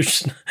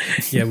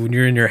when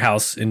you're in your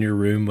house, in your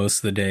room most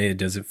of the day, it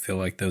doesn't feel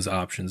like those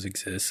options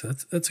exist.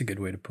 That's a good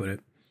way to put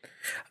it.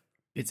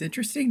 It's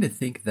interesting to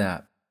think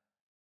that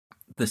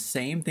the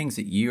same things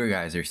that you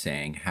guys are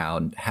saying,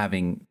 how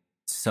having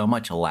so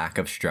much lack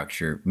of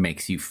structure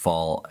makes you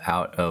fall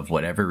out of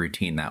whatever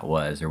routine that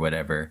was, or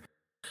whatever,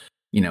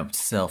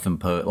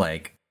 self-imposed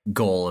like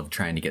goal of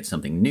trying to get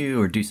something new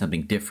or do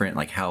something different,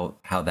 like how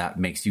that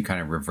makes you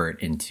kind of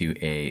revert into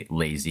a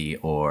lazy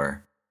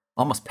or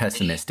almost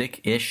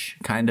pessimistic-ish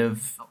kind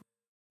of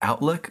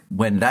outlook,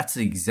 when that's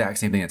the exact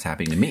same thing that's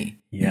happening to me.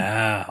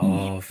 Yeah.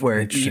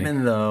 Where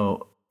even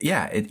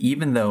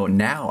though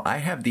now I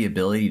have the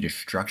ability to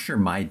structure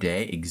my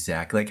day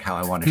exactly like how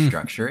I want to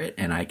structure it,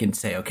 and I can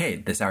say, okay,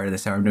 this hour to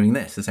this hour I'm doing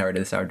this hour to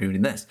this hour I'm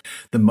doing this.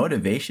 The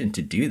motivation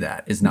to do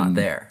that is not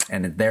there,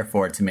 and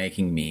therefore it's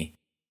making me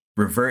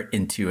revert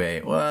into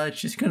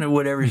it's just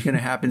whatever's gonna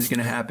happen is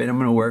gonna happen. I'm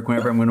gonna work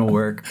whenever I'm gonna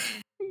work.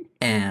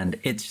 And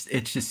it's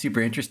just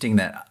super interesting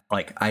that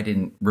like I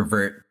didn't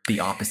revert the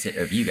opposite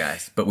of you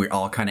guys, but we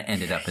all kind of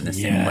ended up in the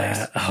same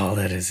place. Oh,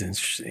 that is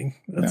interesting.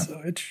 That's so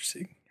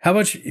interesting. How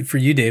much for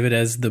you, David,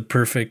 as the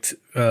perfect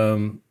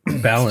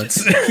balance?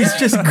 He's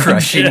just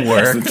crushing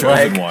work.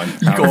 Like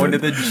going to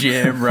the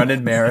gym,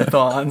 running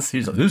marathons.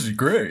 He's like, this is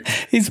great.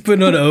 He's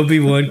putting on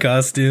Obi-Wan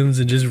costumes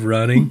and just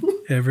running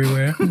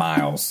everywhere.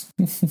 Miles.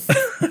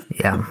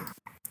 Yeah.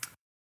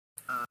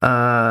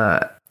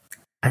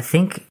 I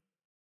think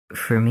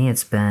for me,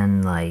 it's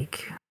been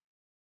like,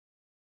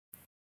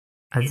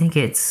 I think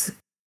there's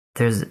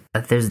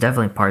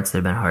definitely parts that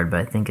have been hard,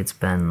 but I think it's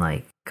been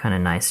like kind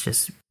of nice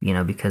just, you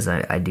know, because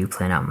I do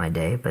plan out my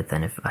day, but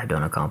then if I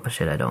don't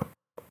accomplish it, I don't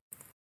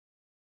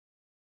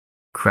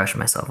crush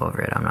myself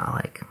over it. I'm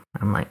like,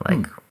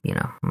 you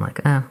know,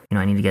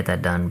 I need to get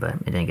that done, but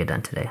it didn't get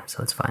done today,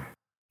 so it's fine.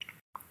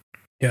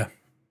 Yeah,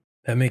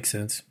 that makes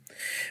sense.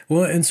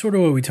 Well, and sort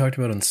of what we talked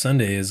about on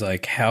Sunday is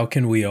like, how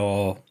can we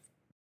all,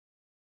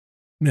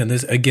 man,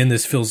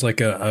 this feels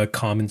like a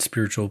common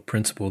spiritual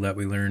principle that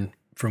we learn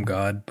from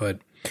God, but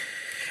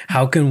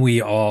how can we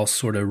all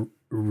sort of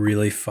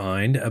really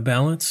find a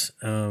balance?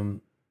 You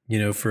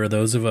know, for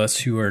those of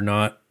us who are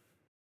not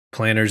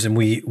planners, and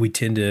we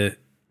tend to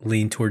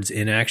lean towards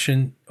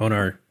inaction on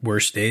our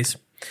worst days,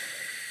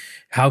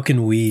 how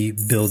can we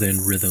build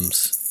in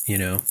rhythms? You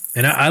know,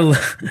 and I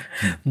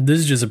this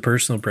is just a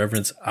personal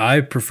preference. I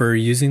prefer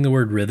using the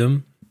word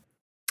rhythm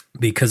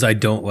because I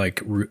don't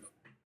like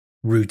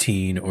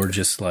routine, or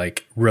just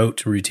like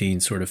rote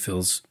routine sort of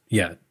feels,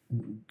 yeah,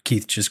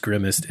 Keith just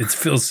grimaced. It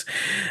feels,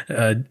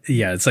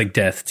 it's like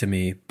death to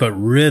me. But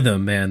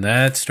rhythm, man,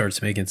 that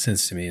starts making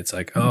sense to me. It's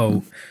like,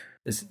 go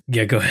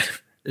ahead.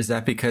 Is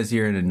that because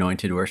you're an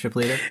anointed worship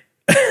leader?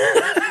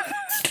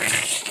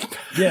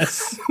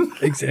 Yes,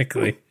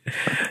 exactly.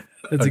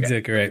 That's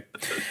exactly right.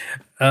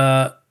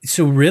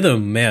 So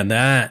rhythm, man,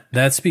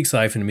 that speaks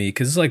life into me,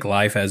 because it's like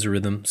life has a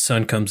rhythm.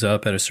 Sun comes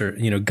up at a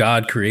certain, you know,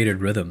 God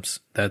created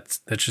rhythms. That's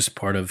just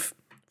part of,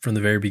 from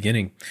the very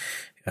beginning,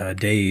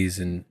 days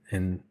and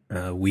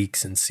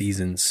weeks and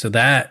seasons. So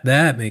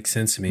that makes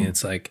sense to me.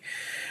 It's like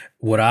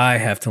what I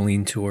have to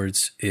lean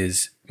towards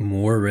is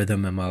more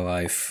rhythm in my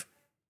life,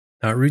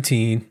 not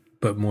routine,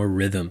 but more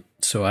rhythm.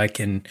 So I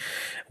can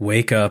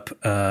wake up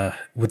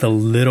with a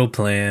little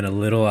plan, a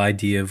little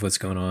idea of what's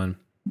going on.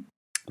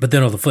 But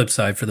then on the flip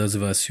side, for those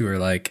of us who are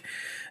like,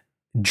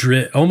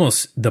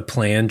 almost the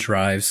plan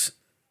drives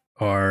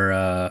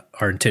our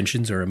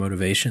intentions or our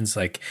motivations.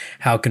 Like,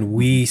 how can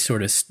we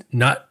sort of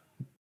not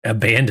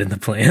abandon the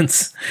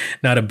plans,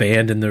 not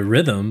abandon the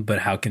rhythm, but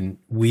how can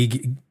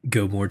we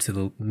go more to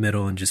the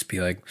middle and just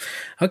be like,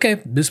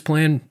 okay, this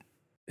plan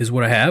is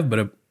what I have,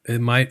 but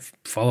it might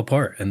fall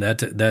apart. And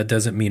that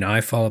doesn't mean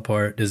I fall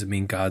apart. Doesn't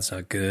mean God's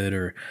not good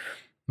or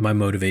my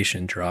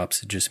motivation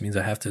drops. It just means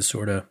I have to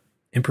sort of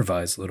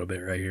improvise a little bit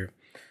right here.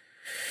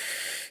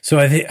 So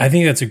I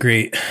think that's a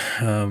great,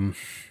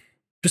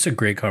 just a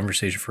great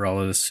conversation for all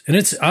of us. And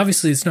it's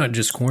obviously, it's not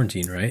just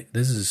quarantine, right?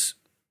 This is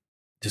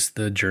just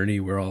the journey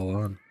we're all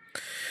on.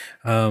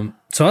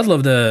 So I'd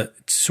love to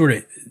sort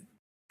of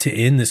to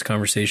end this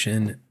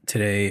conversation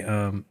today,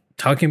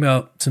 talking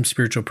about some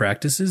spiritual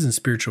practices and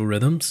spiritual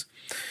rhythms.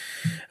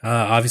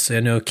 Obviously, I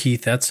know,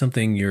 Keith, that's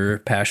something you're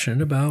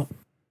passionate about.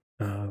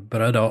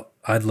 But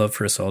I'd love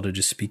for us all to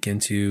just speak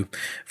into,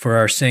 for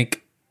our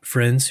Sync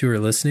friends who are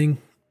listening,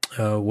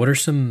 what are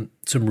some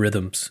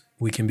rhythms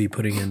we can be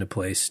putting into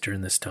place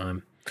during this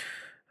time?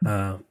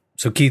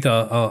 So Keith,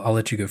 I'll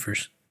let you go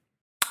first.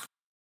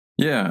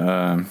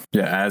 Yeah.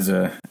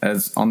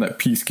 As on that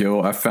P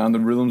scale, I found the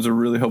rhythms are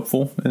really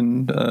helpful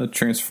in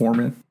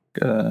transforming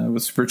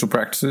with spiritual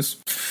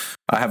practices.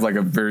 I have like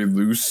a very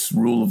loose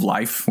rule of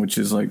life, which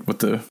is like what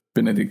the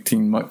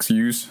Benedictine monks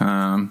use.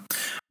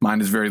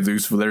 Mine is very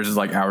loose, but theirs is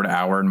like hour to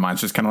hour, and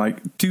mine's just kind of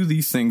like do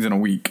these things in a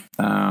week.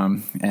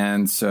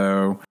 And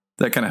so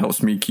that kind of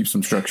helps me keep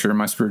some structure in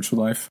my spiritual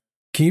life.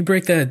 Can you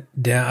break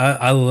that down?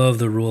 I love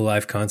the rule of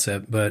life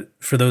concept, but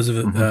for those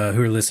of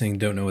who are listening,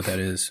 don't know what that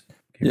is.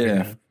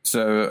 Yeah.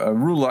 So a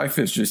rule of life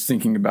is just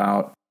thinking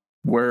about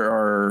where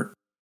are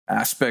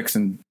aspects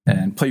and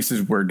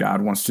places where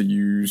God wants to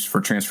use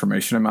for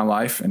transformation in my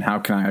life, and how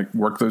can I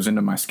work those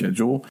into my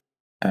schedule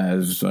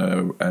as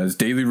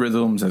daily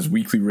rhythms, as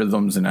weekly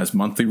rhythms, and as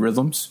monthly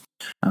rhythms,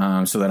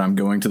 so that I'm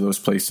going to those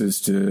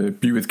places to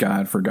be with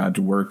God, for God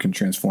to work and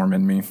transform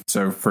in me.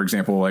 So, for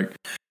example, like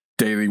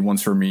daily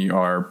ones for me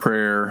are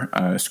prayer,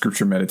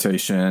 scripture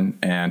meditation,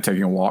 and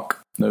taking a walk.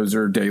 Those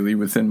are daily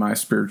within my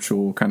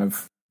spiritual kind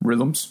of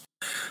rhythms.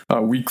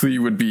 Weekly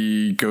would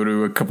be go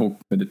to a couple,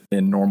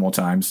 in normal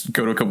times,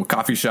 go to a couple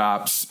coffee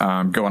shops,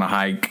 go on a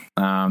hike.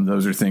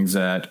 Those are things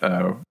that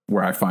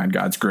where I find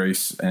God's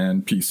grace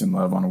and peace and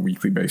love on a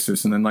weekly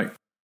basis. And then like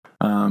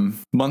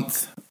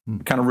month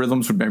kind of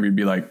rhythms would maybe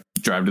be like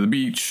drive to the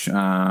beach,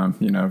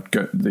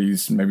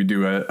 maybe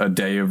do a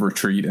day of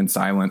retreat and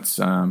silence,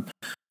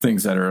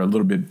 things that are a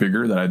little bit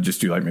bigger that I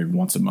just do like maybe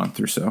once a month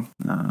or so.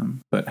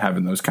 But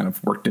having those kind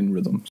of worked in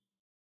rhythms.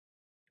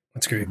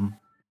 That's great.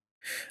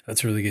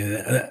 That's really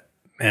good.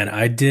 Man,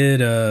 I did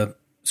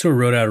sort of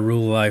wrote out a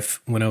rule of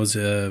life when I was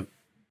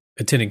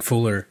attending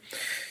Fuller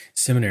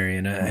Seminary,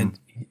 and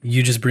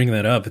you just bring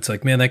that up. It's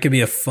like, man, that could be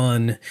a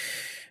fun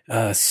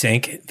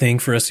Sank thing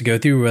for us to go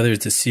through, whether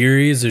it's a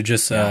series or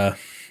just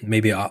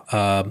maybe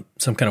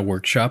some kind of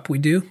workshop we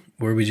do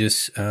where we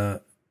just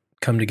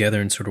come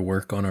together and sort of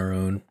work on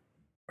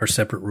our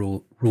separate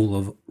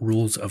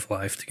rules of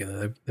life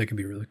together. That could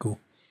be really cool.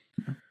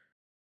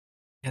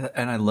 Yeah,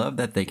 and I love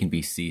that they can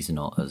be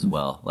seasonal as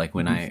well. Like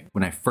when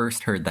I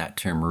first heard that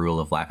term "rule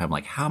of life," I'm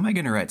like, how am I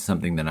going to write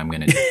something that I'm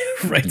going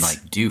to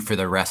like do for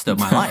the rest of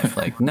my life?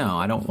 Like, no,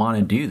 I don't want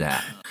to do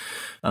that.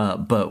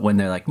 But when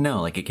they're like,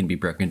 no, like it can be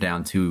broken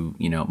down to,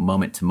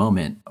 moment to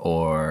moment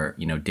or,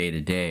 day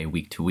to day,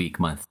 week to week,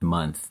 month to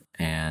month,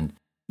 and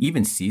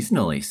even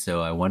seasonally.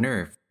 So I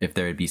wonder if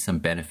there would be some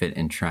benefit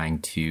in trying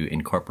to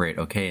incorporate,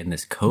 okay, in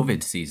this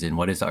COVID season,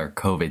 what is our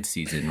COVID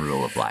season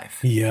rule of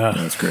life? Yeah.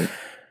 That's great.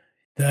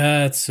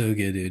 That's so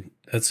good, dude.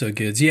 That's so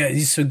good. Yeah.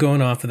 So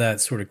going off of that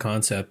sort of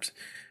concept,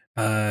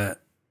 what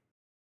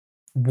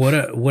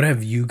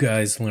have you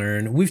guys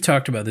learned? We've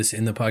talked about this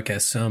in the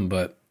podcast some,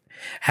 but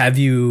how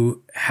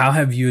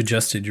have you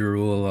adjusted your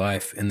rule of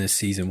life in this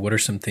season? What are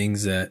some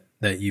things that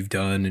you've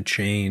done and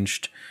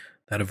changed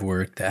that have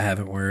worked, that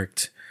haven't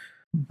worked?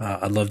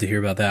 I'd love to hear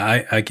about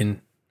that. I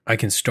can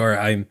start.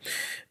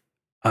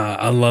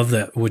 I love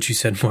that what you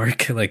said,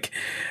 Mark. Like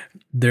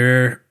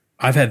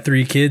I've had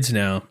 3 kids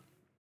now,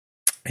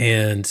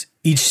 and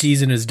each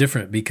season is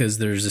different because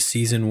there's a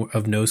season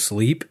of no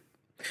sleep.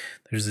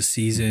 There's a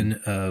season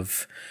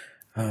of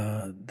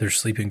they're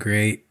sleeping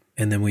great,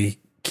 and then we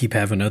keep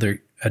having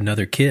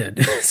another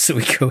kid. So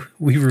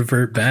we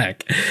revert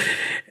back.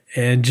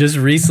 And just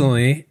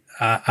recently,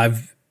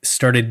 I've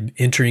started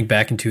entering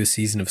back into a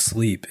season of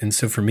sleep. And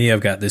so for me,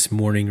 I've got this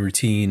morning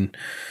routine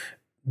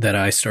that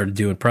I started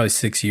doing probably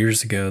 6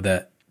 years ago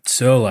that's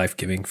so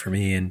life-giving for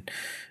me.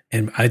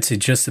 And I'd say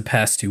just the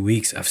past 2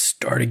 weeks, I've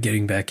started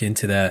getting back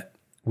into that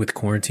with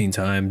quarantine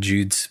time.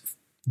 Jude's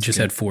just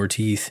had 4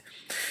 teeth.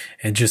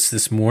 And just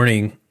this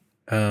morning,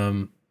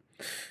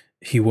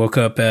 he woke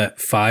up at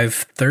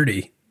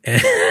 5:30.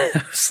 And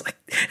I was like,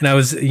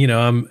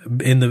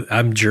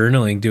 I'm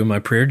journaling, doing my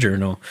prayer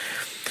journal,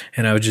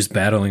 and I was just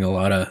battling a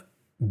lot of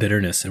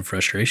bitterness and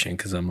frustration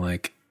because I'm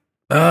like,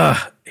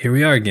 here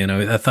we are again.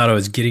 I thought I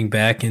was getting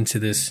back into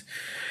this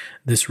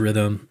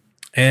rhythm,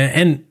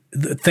 and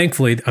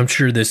thankfully, I'm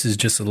sure this is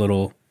just a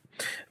little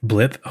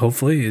blip.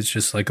 Hopefully, it's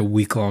just like a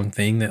week-long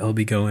thing that he'll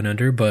be going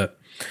under. But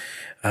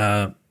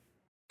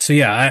so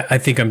yeah, I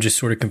think I'm just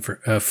sort of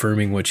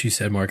affirming what you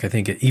said, Mark. I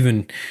think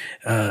even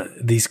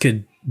these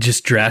could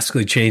just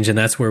drastically change, and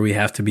that's where we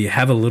have to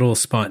have a little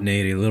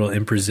spontaneity, a little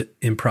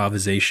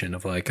improvisation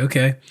of like,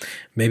 okay,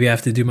 maybe I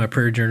have to do my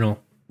prayer journal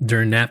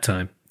during nap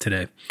time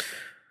today.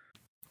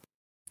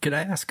 Could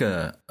I ask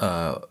a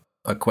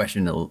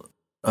question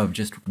of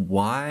just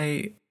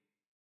why,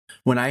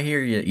 when I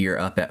hear you're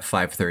up at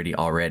 5:30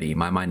 already,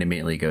 my mind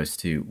immediately goes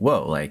to,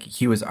 whoa, like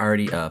he was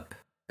already up.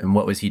 And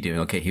what was he doing?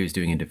 Okay, he was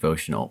doing a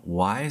devotional.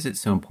 Why is it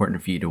so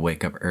important for you to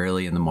wake up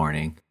early in the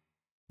morning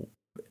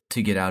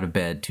to get out of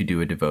bed to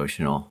do a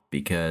devotional?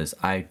 Because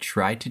I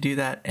try to do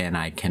that and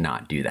I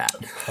cannot do that.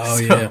 Oh,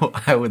 so yeah.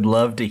 I would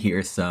love to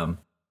hear some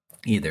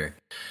either,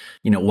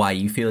 why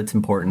you feel it's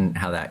important,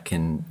 how that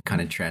can kind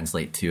of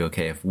translate to,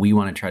 okay, if we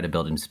want to try to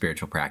build in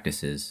spiritual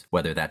practices,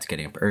 whether that's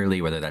getting up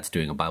early, whether that's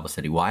doing a Bible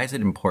study, why is it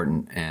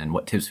important? And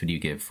what tips would you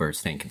give for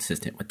staying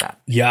consistent with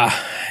that? Yeah.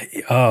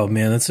 Oh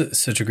man, that's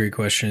such a great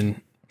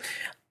question.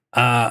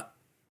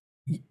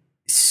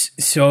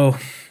 So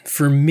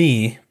for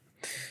me,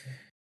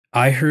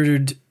 I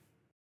heard,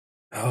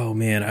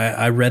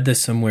 I read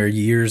this somewhere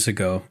years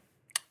ago,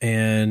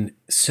 and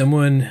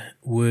someone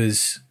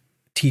was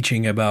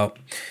teaching about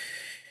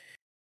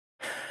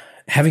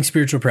having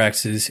spiritual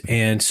practices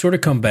and sort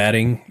of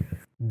combating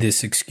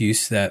this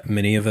excuse that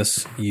many of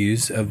us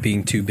use of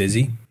being too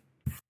busy.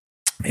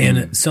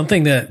 And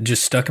something that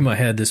just stuck in my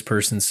head, this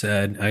person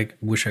said, I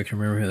wish I could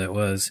remember who that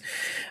was,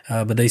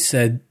 but they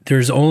said,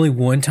 there's only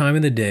one time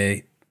in the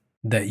day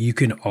that you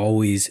can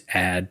always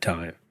add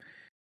time.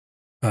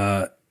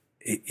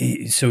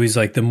 So he's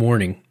like, the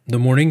morning. The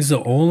morning's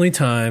the only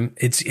time.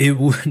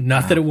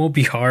 Not that it won't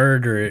be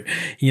hard, or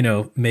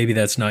maybe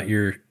that's not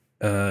your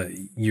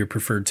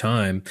preferred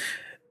time,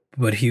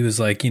 but he was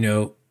like,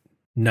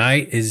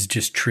 night is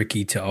just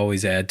tricky to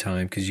always add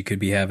time because you could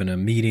be having a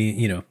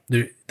meeting,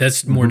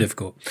 that's more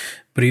difficult.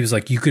 But he was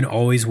like, you can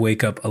always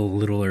wake up a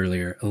little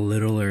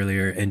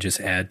earlier and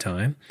just add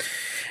time.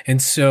 And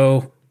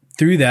so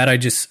through that,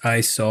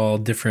 I saw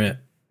different,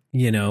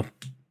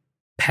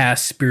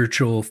 past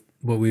spiritual,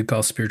 what we would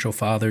call spiritual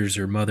fathers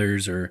or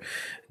mothers or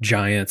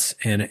giants.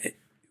 And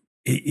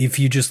if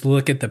you just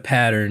look at the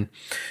pattern,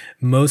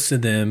 most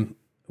of them,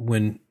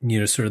 when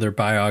sort of their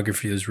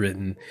biography was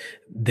written,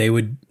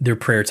 their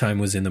prayer time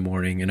was in the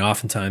morning, and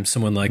oftentimes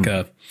someone like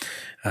a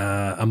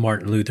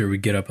Martin Luther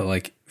would get up at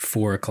like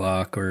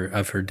 4:00, or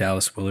I've heard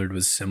Dallas Willard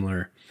was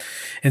similar.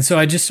 And so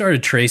I just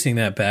started tracing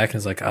that back, and I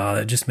was like,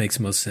 that just makes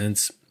most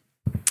sense.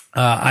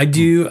 I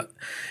do.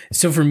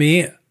 So for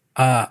me,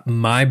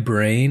 my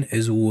brain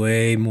is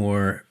way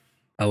more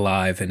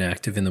alive and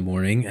active in the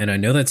morning. And I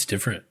know that's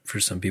different for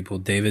some people.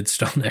 David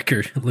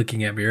Stallnecker,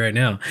 looking at me right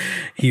now,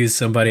 he was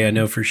somebody I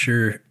know for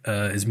sure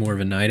is more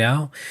of a night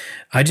owl.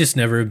 I just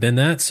never have been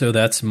that. So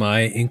that's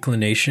my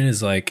inclination,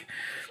 is like,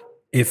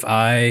 if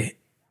I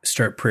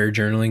start prayer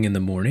journaling in the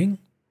morning,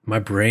 my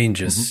brain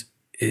just,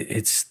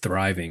 it's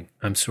thriving.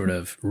 I'm sort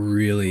of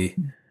really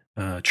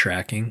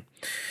tracking.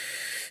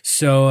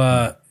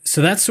 So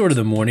that's sort of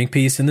the morning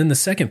piece. And then the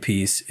second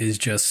piece is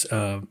just,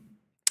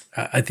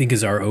 I think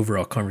is our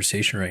overall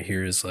conversation right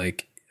here, is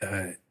like,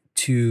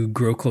 to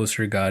grow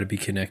closer to God, to be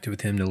connected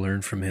with him, to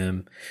learn from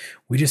him.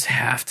 We just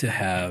have to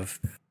have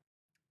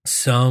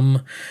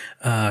some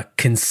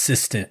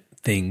consistent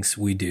things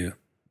we do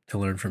to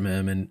learn from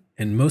him.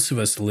 And most of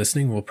us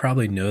listening will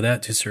probably know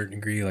that to a certain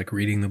degree, like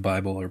reading the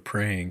Bible or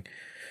praying.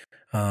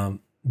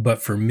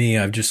 But for me,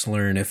 I've just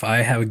learned, if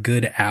I have a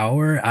good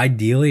hour,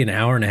 ideally an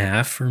hour and a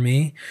half for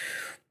me,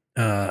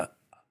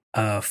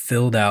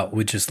 filled out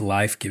with just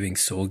life-giving,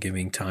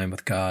 soul-giving time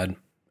with God,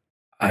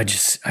 I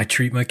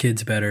treat my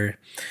kids better.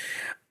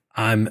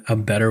 I'm a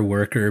better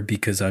worker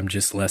because I'm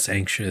just less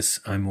anxious.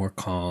 I'm more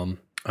calm.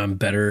 I'm a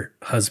better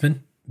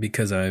husband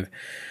because I'm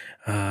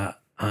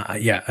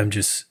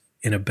just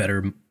in a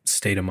better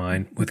state of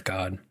mind with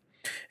God.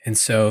 And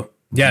so,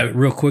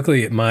 real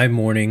quickly, my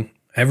morning,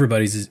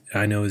 everybody's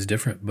I know is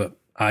different, but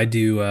I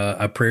do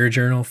a prayer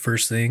journal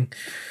first thing.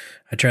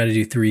 I try to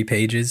do 3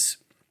 pages.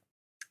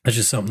 That's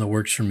just something that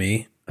works for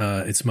me.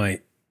 It's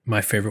my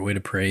favorite way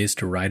to pray is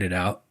to write it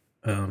out.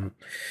 And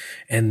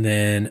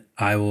then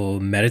I will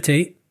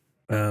meditate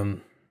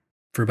for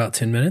about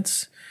 10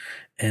 minutes.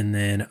 And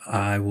then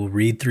I will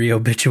read 3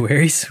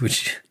 obituaries,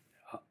 which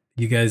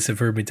you guys have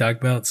heard me talk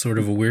about, sort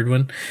of a weird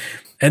one.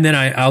 And then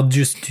I'll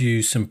just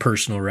do some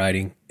personal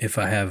writing. If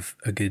I have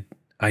a good,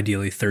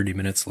 ideally 30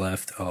 minutes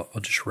left, I'll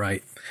just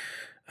write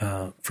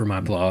for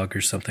my blog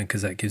or something,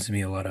 because that gives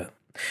me a lot of,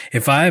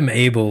 if I'm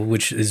able,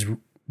 which is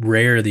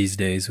rare these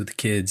days with the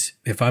kids,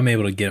 if I'm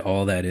able to get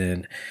all that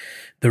in,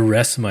 the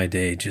rest of my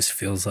day just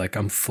feels like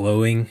I'm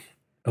flowing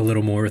a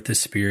little more with the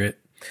Spirit.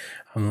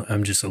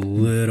 I'm just a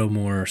little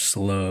more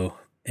slow,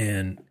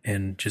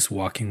 and just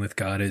walking with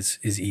God is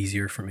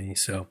easier for me.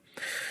 So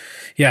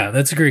yeah,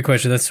 that's a great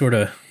question. That's sort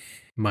of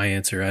my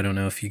answer. I don't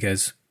know if you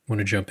guys want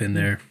to jump in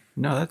there.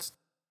 No,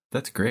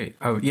 that's great.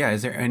 Oh yeah.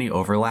 Is there any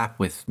overlap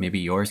with maybe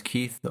yours,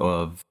 Keith,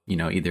 of,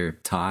 either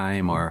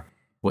time or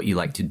what you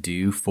like to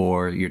do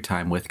for your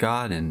time with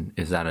God? And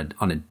is that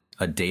on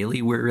a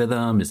daily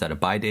rhythm? Is that a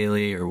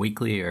bi-daily or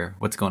weekly, or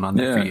what's going on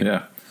there for you?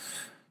 Yeah.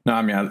 No,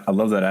 I mean, I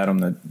love that, Adam,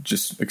 that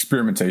just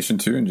experimentation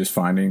too, and just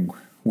finding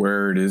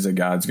where it is that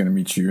God's going to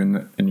meet you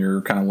in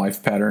your kind of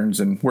life patterns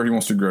and where he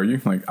wants to grow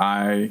you. Like,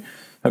 I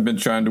have been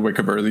trying to wake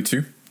up early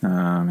too.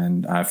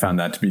 And I found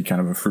that to be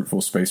kind of a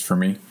fruitful space for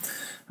me.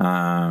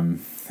 I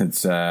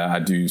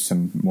do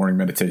some morning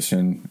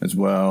meditation as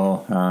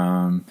well.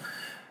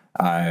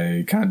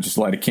 I kind of just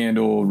light a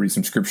candle, read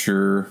some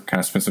scripture, kind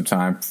of spend some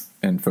time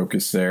and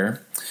focus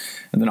there.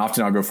 And then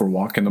often I'll go for a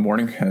walk in the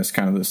morning as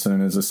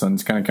the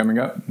sun's kind of coming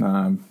up.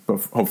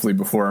 But hopefully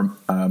before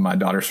my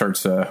daughter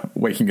starts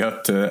waking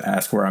up to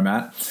ask where I'm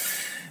at.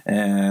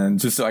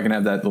 And just so I can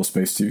have that little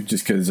space too,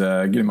 just because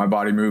getting my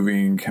body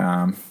moving,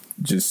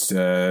 just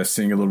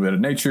seeing a little bit of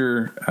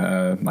nature.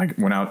 Like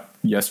went out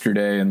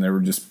yesterday and there were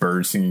just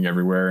birds singing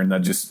everywhere, and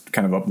that just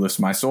kind of uplifts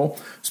my soul,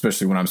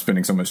 especially when I'm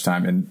spending so much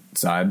time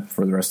inside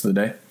for the rest of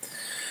the day.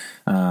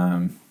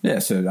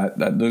 So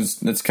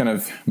that's kind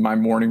of my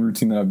morning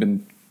routine that I've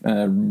been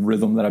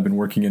rhythm that I've been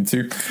working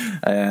into,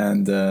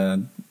 and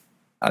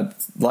I'd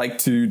like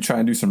to try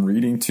and do some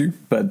reading too,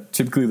 but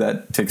typically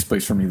that takes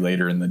place for me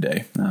later in the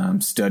day.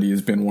 Study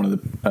has been one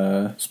of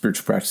the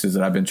spiritual practices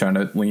that I've been trying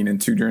to lean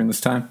into during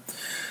this time.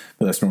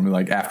 But that's normally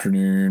like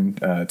afternoon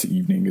to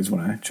evening is when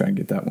I try and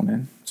get that one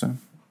in. So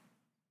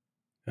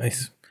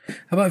nice.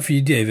 How about for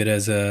you, David,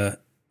 as a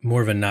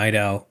more of a night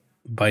owl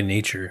by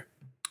nature?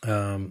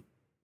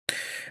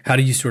 How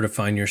do you sort of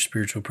find your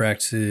spiritual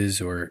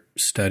practices or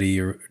study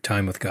or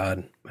time with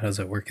God? How does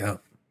that work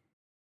out?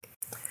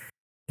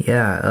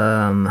 Yeah,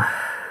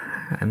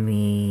 I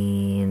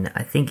mean,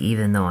 I think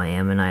even though I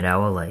am a night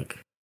owl, like,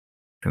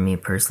 for me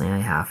personally, I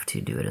have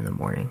to do it in the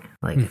morning.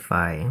 Like,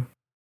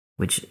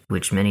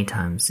 which many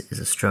times is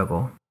a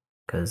struggle,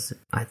 because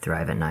I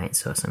thrive at night,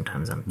 so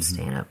sometimes I'm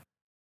staying up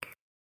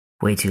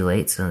way too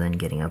late, so then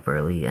getting up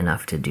early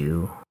enough to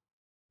do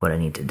what I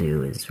need to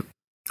do is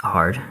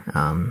hard.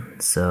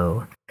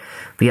 But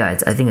yeah,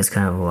 I think it's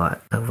kind of a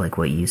lot of like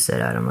what you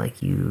said, Adam, like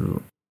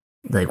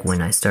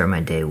when I start my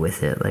day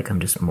with it, like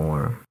I'm just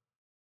more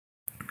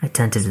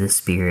attentive to the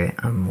Spirit.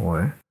 I'm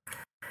more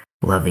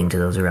loving to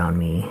those around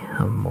me.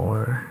 I'm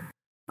more,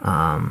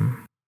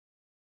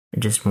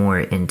 just more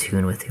in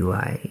tune with who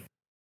I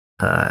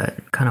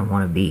kind of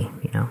want to be,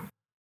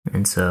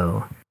 And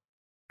so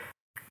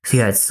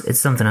yeah, it's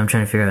something I'm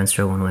trying to figure out and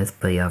struggling with.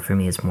 But yeah, for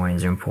me,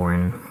 mornings are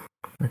important.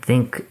 I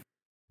think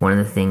one of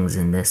the things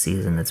in this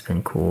season that's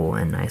been cool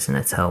and nice and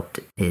that's helped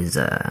is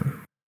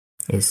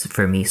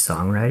for me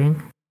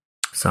songwriting.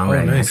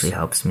 Songwriting actually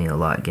helps me a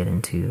lot get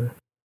into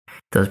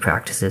those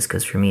practices,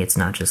 because for me it's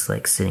not just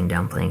like sitting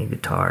down playing a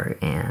guitar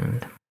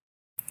and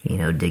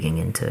digging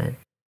into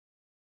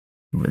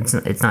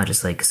it's not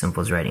just like as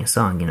simple as writing a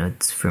song.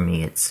 It's for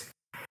me it's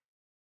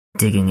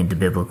digging into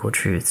biblical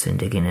truths and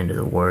digging into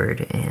the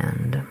word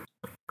and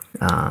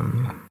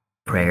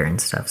prayer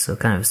and stuff. So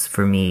kind of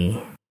for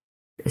me,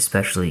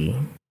 especially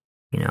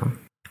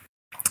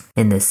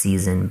in this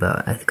season,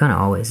 but I kind of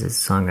always, is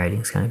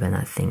songwriting's kind of been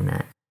that thing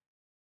that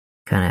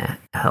kind of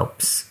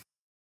helps.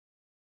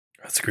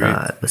 That's great.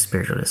 With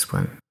spiritual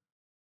discipline.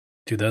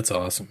 Dude, that's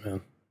awesome,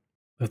 man.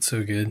 That's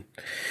so good.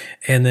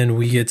 And then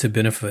we get to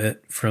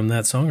benefit from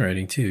that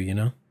songwriting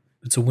too,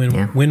 It's a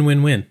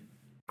win-win-win.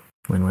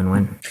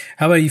 Win-win-win.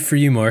 How about for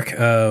you, Mark?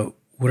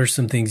 What are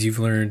some things you've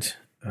learned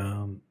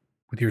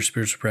with your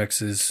spiritual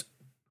practices,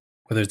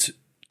 whether it's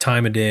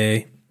time of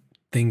day,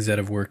 things that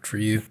have worked for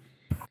you?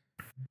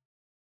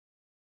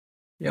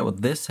 Yeah, well,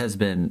 this has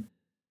been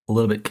a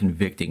little bit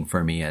convicting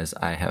for me as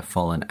I have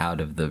fallen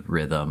out of the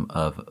rhythm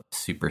of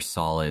super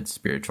solid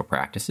spiritual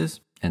practices.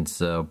 And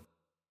so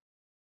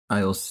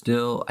I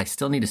still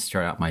need to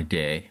start out my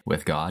day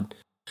with God.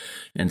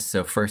 And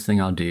so first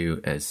thing I'll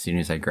do as soon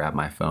as I grab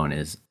my phone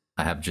is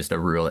I have just a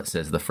rule that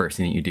says the first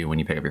thing that you do when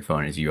you pick up your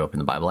phone is you open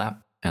the Bible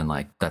app. And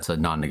like, that's a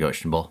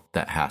non-negotiable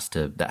that has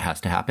to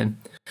happen.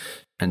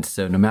 And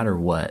so no matter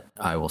what,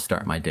 I will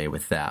start my day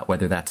with that,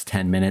 whether that's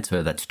 10 minutes,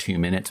 whether that's 2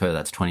 minutes, whether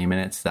that's 20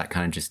 minutes, that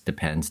kind of just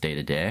depends day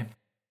to day.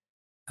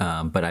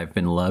 But I've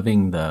been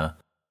loving the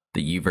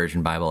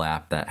YouVersion Bible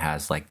app that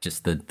has like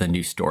just the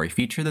new story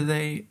feature that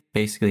they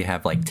basically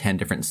have like 10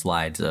 different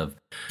slides of,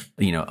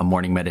 a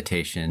morning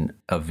meditation,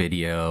 a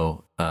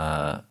video,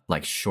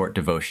 like short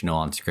devotional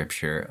on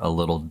scripture, a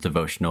little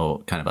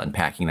devotional kind of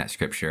unpacking that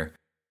scripture,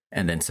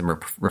 and then some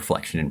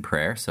reflection and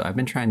prayer. So I've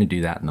been trying to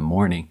do that in the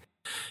morning.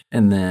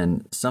 And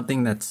then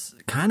something that's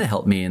kind of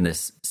helped me in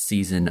this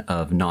season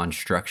of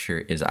non-structure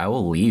is I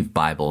will leave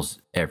Bibles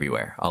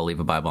everywhere. I'll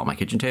leave a Bible on my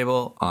kitchen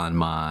table, on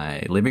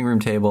my living room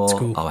table.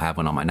 Cool. I'll have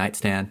one on my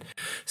nightstand.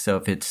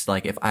 So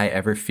if I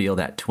ever feel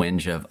that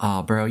twinge of,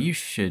 oh, bro, you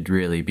should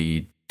really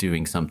be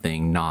doing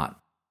something, not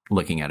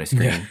looking at a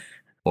screen. Yeah.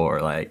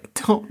 Or like,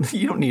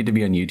 you don't need to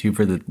be on YouTube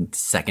for the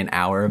second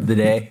hour of the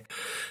day,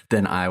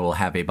 then I will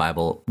have a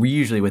Bible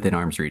usually within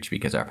arm's reach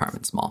because our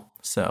apartment's small.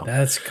 So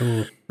that's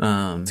cool.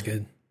 That's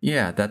good.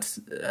 Yeah,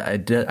 I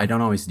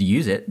don't always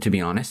use it, to be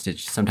honest.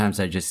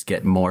 Sometimes I just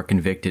get more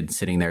convicted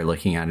sitting there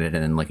looking at it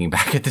and then looking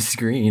back at the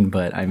screen.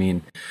 But I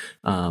mean,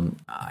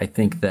 I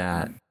think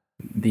that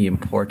the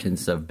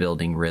importance of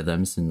building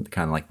rhythms and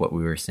kind of like what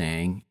we were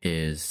saying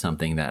is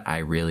something that I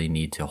really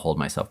need to hold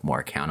myself more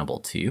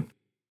accountable to.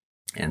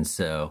 And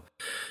so,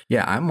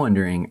 yeah, I'm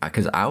wondering,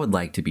 because I would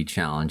like to be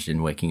challenged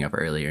in waking up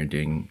earlier and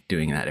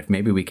doing that. If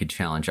maybe we could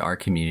challenge our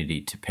community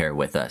to pair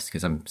with us,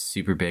 because I'm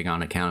super big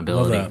on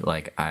accountability.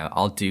 Like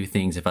I'll do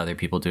things if other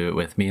people do it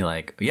with me.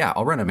 Like, yeah,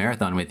 I'll run a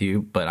marathon with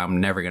you, but I'm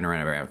never going to run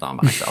a marathon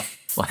by myself.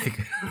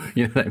 Like,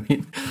 you know what I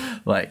mean?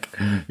 Like,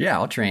 yeah,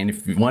 I'll train.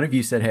 If one of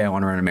you said, hey, I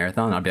want to run a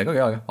marathon, I'll be like,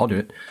 okay, I'll do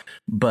it.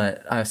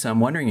 But so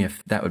I'm wondering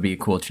if that would be a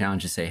cool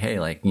challenge to say,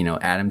 hey, like,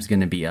 Adam's going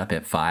to be up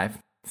at 5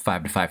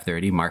 to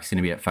 5:30. Mark's going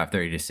to be at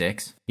 5:30 to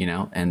 6,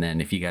 and then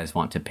if you guys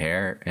want to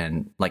pair,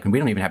 and like, we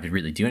don't even have to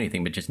really do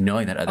anything, but just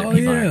knowing that other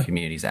people in our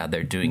communities out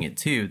there doing it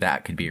too,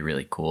 that could be a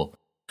really cool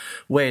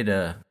way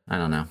to, I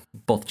don't know,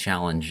 both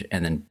challenge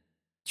and then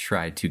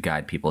try to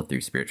guide people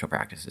through spiritual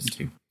practices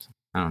too. So,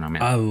 I don't know,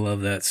 man. I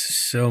love that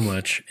so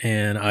much.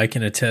 And I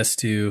can attest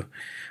to,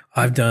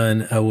 I've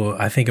done,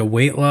 I think a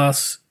weight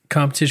loss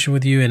competition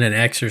with you and an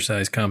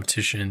exercise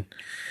competition.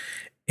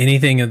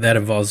 Anything that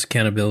involves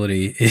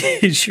accountability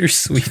is your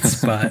sweet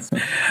spot.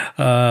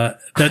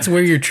 That's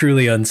where you're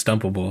truly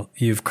unstoppable.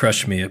 You've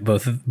crushed me at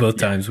both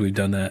times we've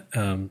done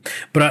that.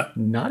 But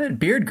not at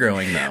beard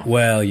growing though.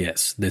 Well,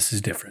 yes, this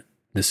is different.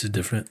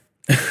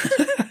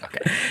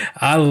 Okay.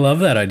 I love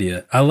that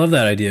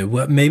idea.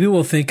 Maybe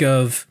we'll think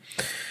of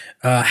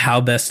how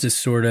best to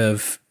sort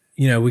of,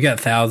 we got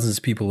thousands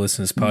of people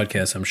listening to this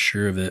podcast, I'm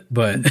sure of it,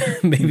 but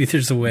maybe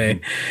there's a way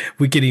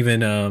we could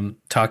even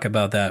talk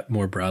about that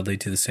more broadly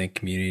to the Saint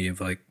community of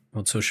like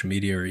on social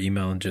media or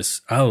email, and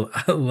just, I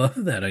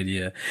love that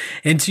idea.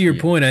 And to your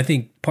point, I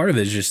think part of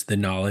it is just the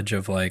knowledge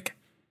of like,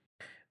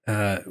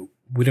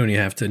 we don't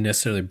even have to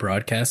necessarily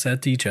broadcast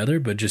that to each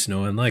other, but just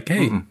knowing like,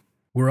 hey,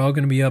 we're all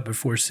going to be up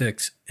before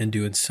 6 and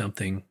doing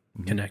something,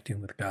 connecting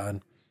with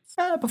God.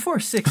 Before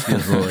 6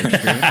 feels a little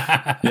extreme.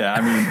 Yeah,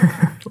 I mean,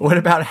 what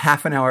about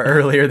half an hour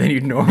earlier than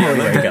you'd normally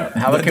wake up?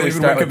 How about can we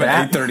start with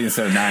that? 8:30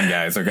 instead of 9,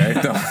 guys? Okay.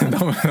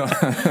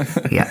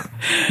 Yeah,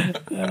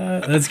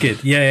 that's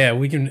good. Yeah,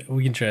 we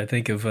can try to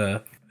think of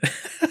a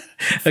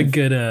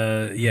good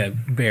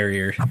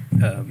barrier.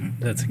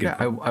 That's a good.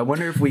 Yeah, I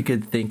wonder if we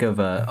could think of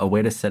a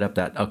way to set up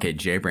that. Okay,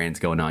 J-Brand's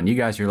going on. You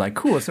guys are like,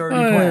 cool, it's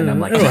already planned. I'm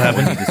like, yeah,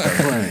 we need to start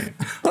playing.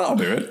 I'll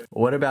do it.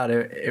 What about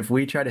if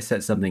we try to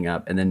set something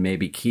up, and then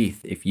maybe Keith,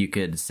 if you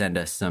could send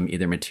us some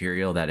either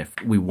material that if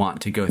we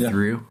want to go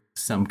through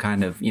some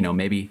kind of,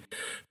 maybe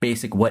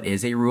basic, what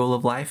is a rule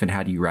of life and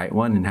how do you write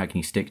one and how can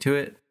you stick to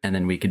it? And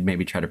then we could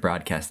maybe try to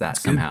broadcast that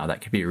somehow.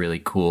 That could be a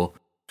really cool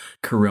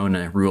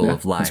Corona rule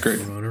of life. That's great.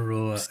 Corona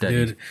rule,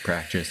 Study, dude.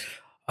 practice.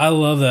 I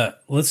love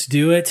that. Let's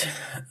do it.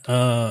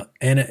 And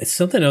it's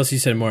something else you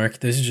said, Mark.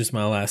 This is just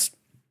my last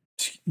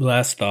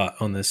thought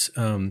on this.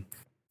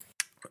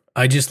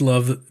 I just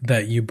love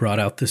that you brought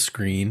out the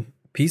screen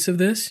piece of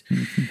this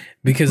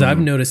because I've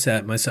noticed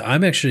that myself.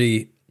 I'm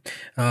actually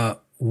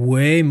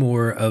way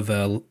more of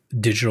a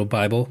digital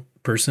Bible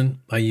person.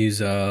 I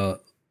use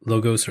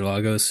Logos,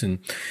 and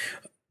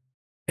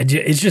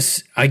it's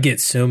just, I get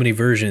so many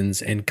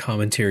versions and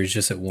commentaries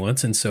just at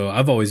once. And so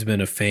I've always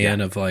been a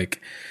fan of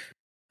like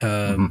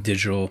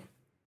digital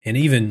and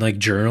even like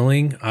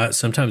journaling.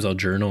 Sometimes I'll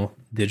journal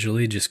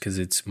digitally just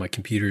because my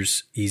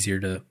computer's easier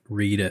to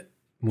read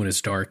when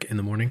it's dark in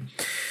the morning.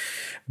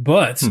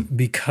 But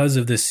because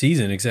of this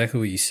season, exactly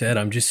what you said,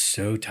 I'm just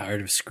so tired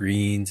of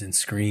screens, and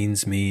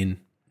screens mean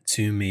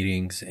Zoom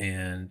meetings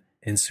and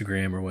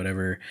Instagram or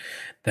whatever,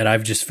 that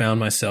I've just found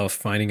myself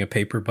finding a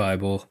paper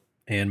Bible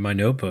and my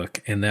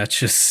notebook. And that's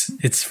just,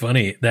 it's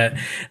funny that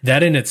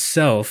in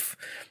itself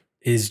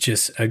is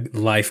just a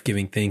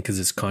life-giving thing because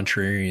it's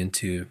contrarian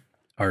to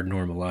our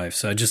normal life.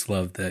 So I just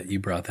love that you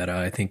brought that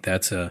out. I think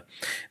that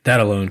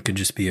alone could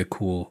just be a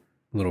cool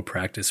little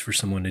practice for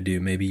someone to do.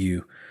 Maybe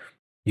you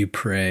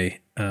pray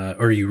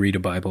or you read a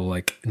Bible,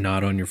 like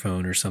not on your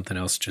phone or something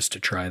else, just to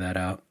try that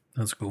out.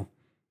 That's cool.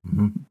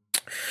 Mm-hmm.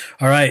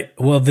 All right.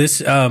 Well,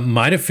 this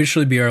might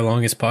officially be our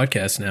longest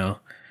podcast now.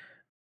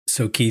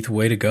 So Keith,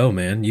 way to go,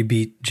 man. You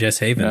beat Jess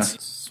Havens. Yeah.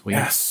 Sweet.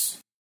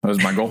 Yes. That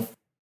was my goal.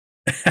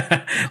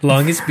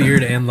 Longest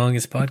beard and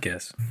longest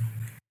podcast.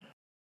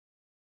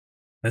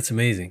 That's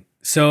amazing.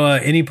 So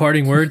any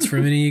parting words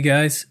from any of you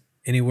guys?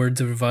 Any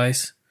words of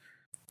advice?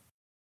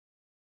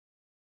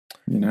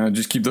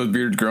 Just keep those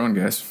beards growing,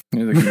 guys.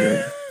 They're looking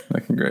great.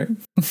 Looking great.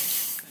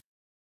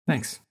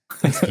 Thanks,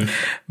 Keith.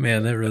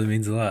 Man, that really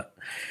means a lot.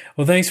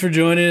 Well, thanks for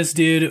joining us,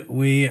 dude.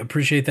 We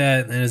appreciate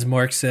that. And as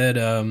Mark said,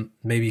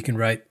 maybe you can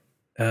write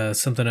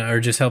something or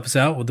just help us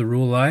out with the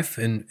rule of life,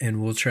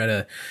 and we'll try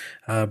to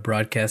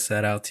broadcast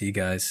that out to you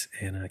guys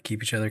and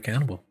keep each other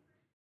accountable.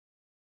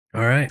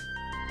 All right.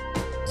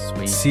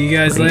 Sweet. See you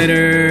guys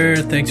later.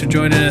 Thanks for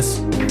joining us.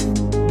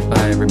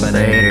 Bye, everybody.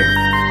 Later.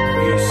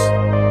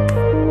 Peace.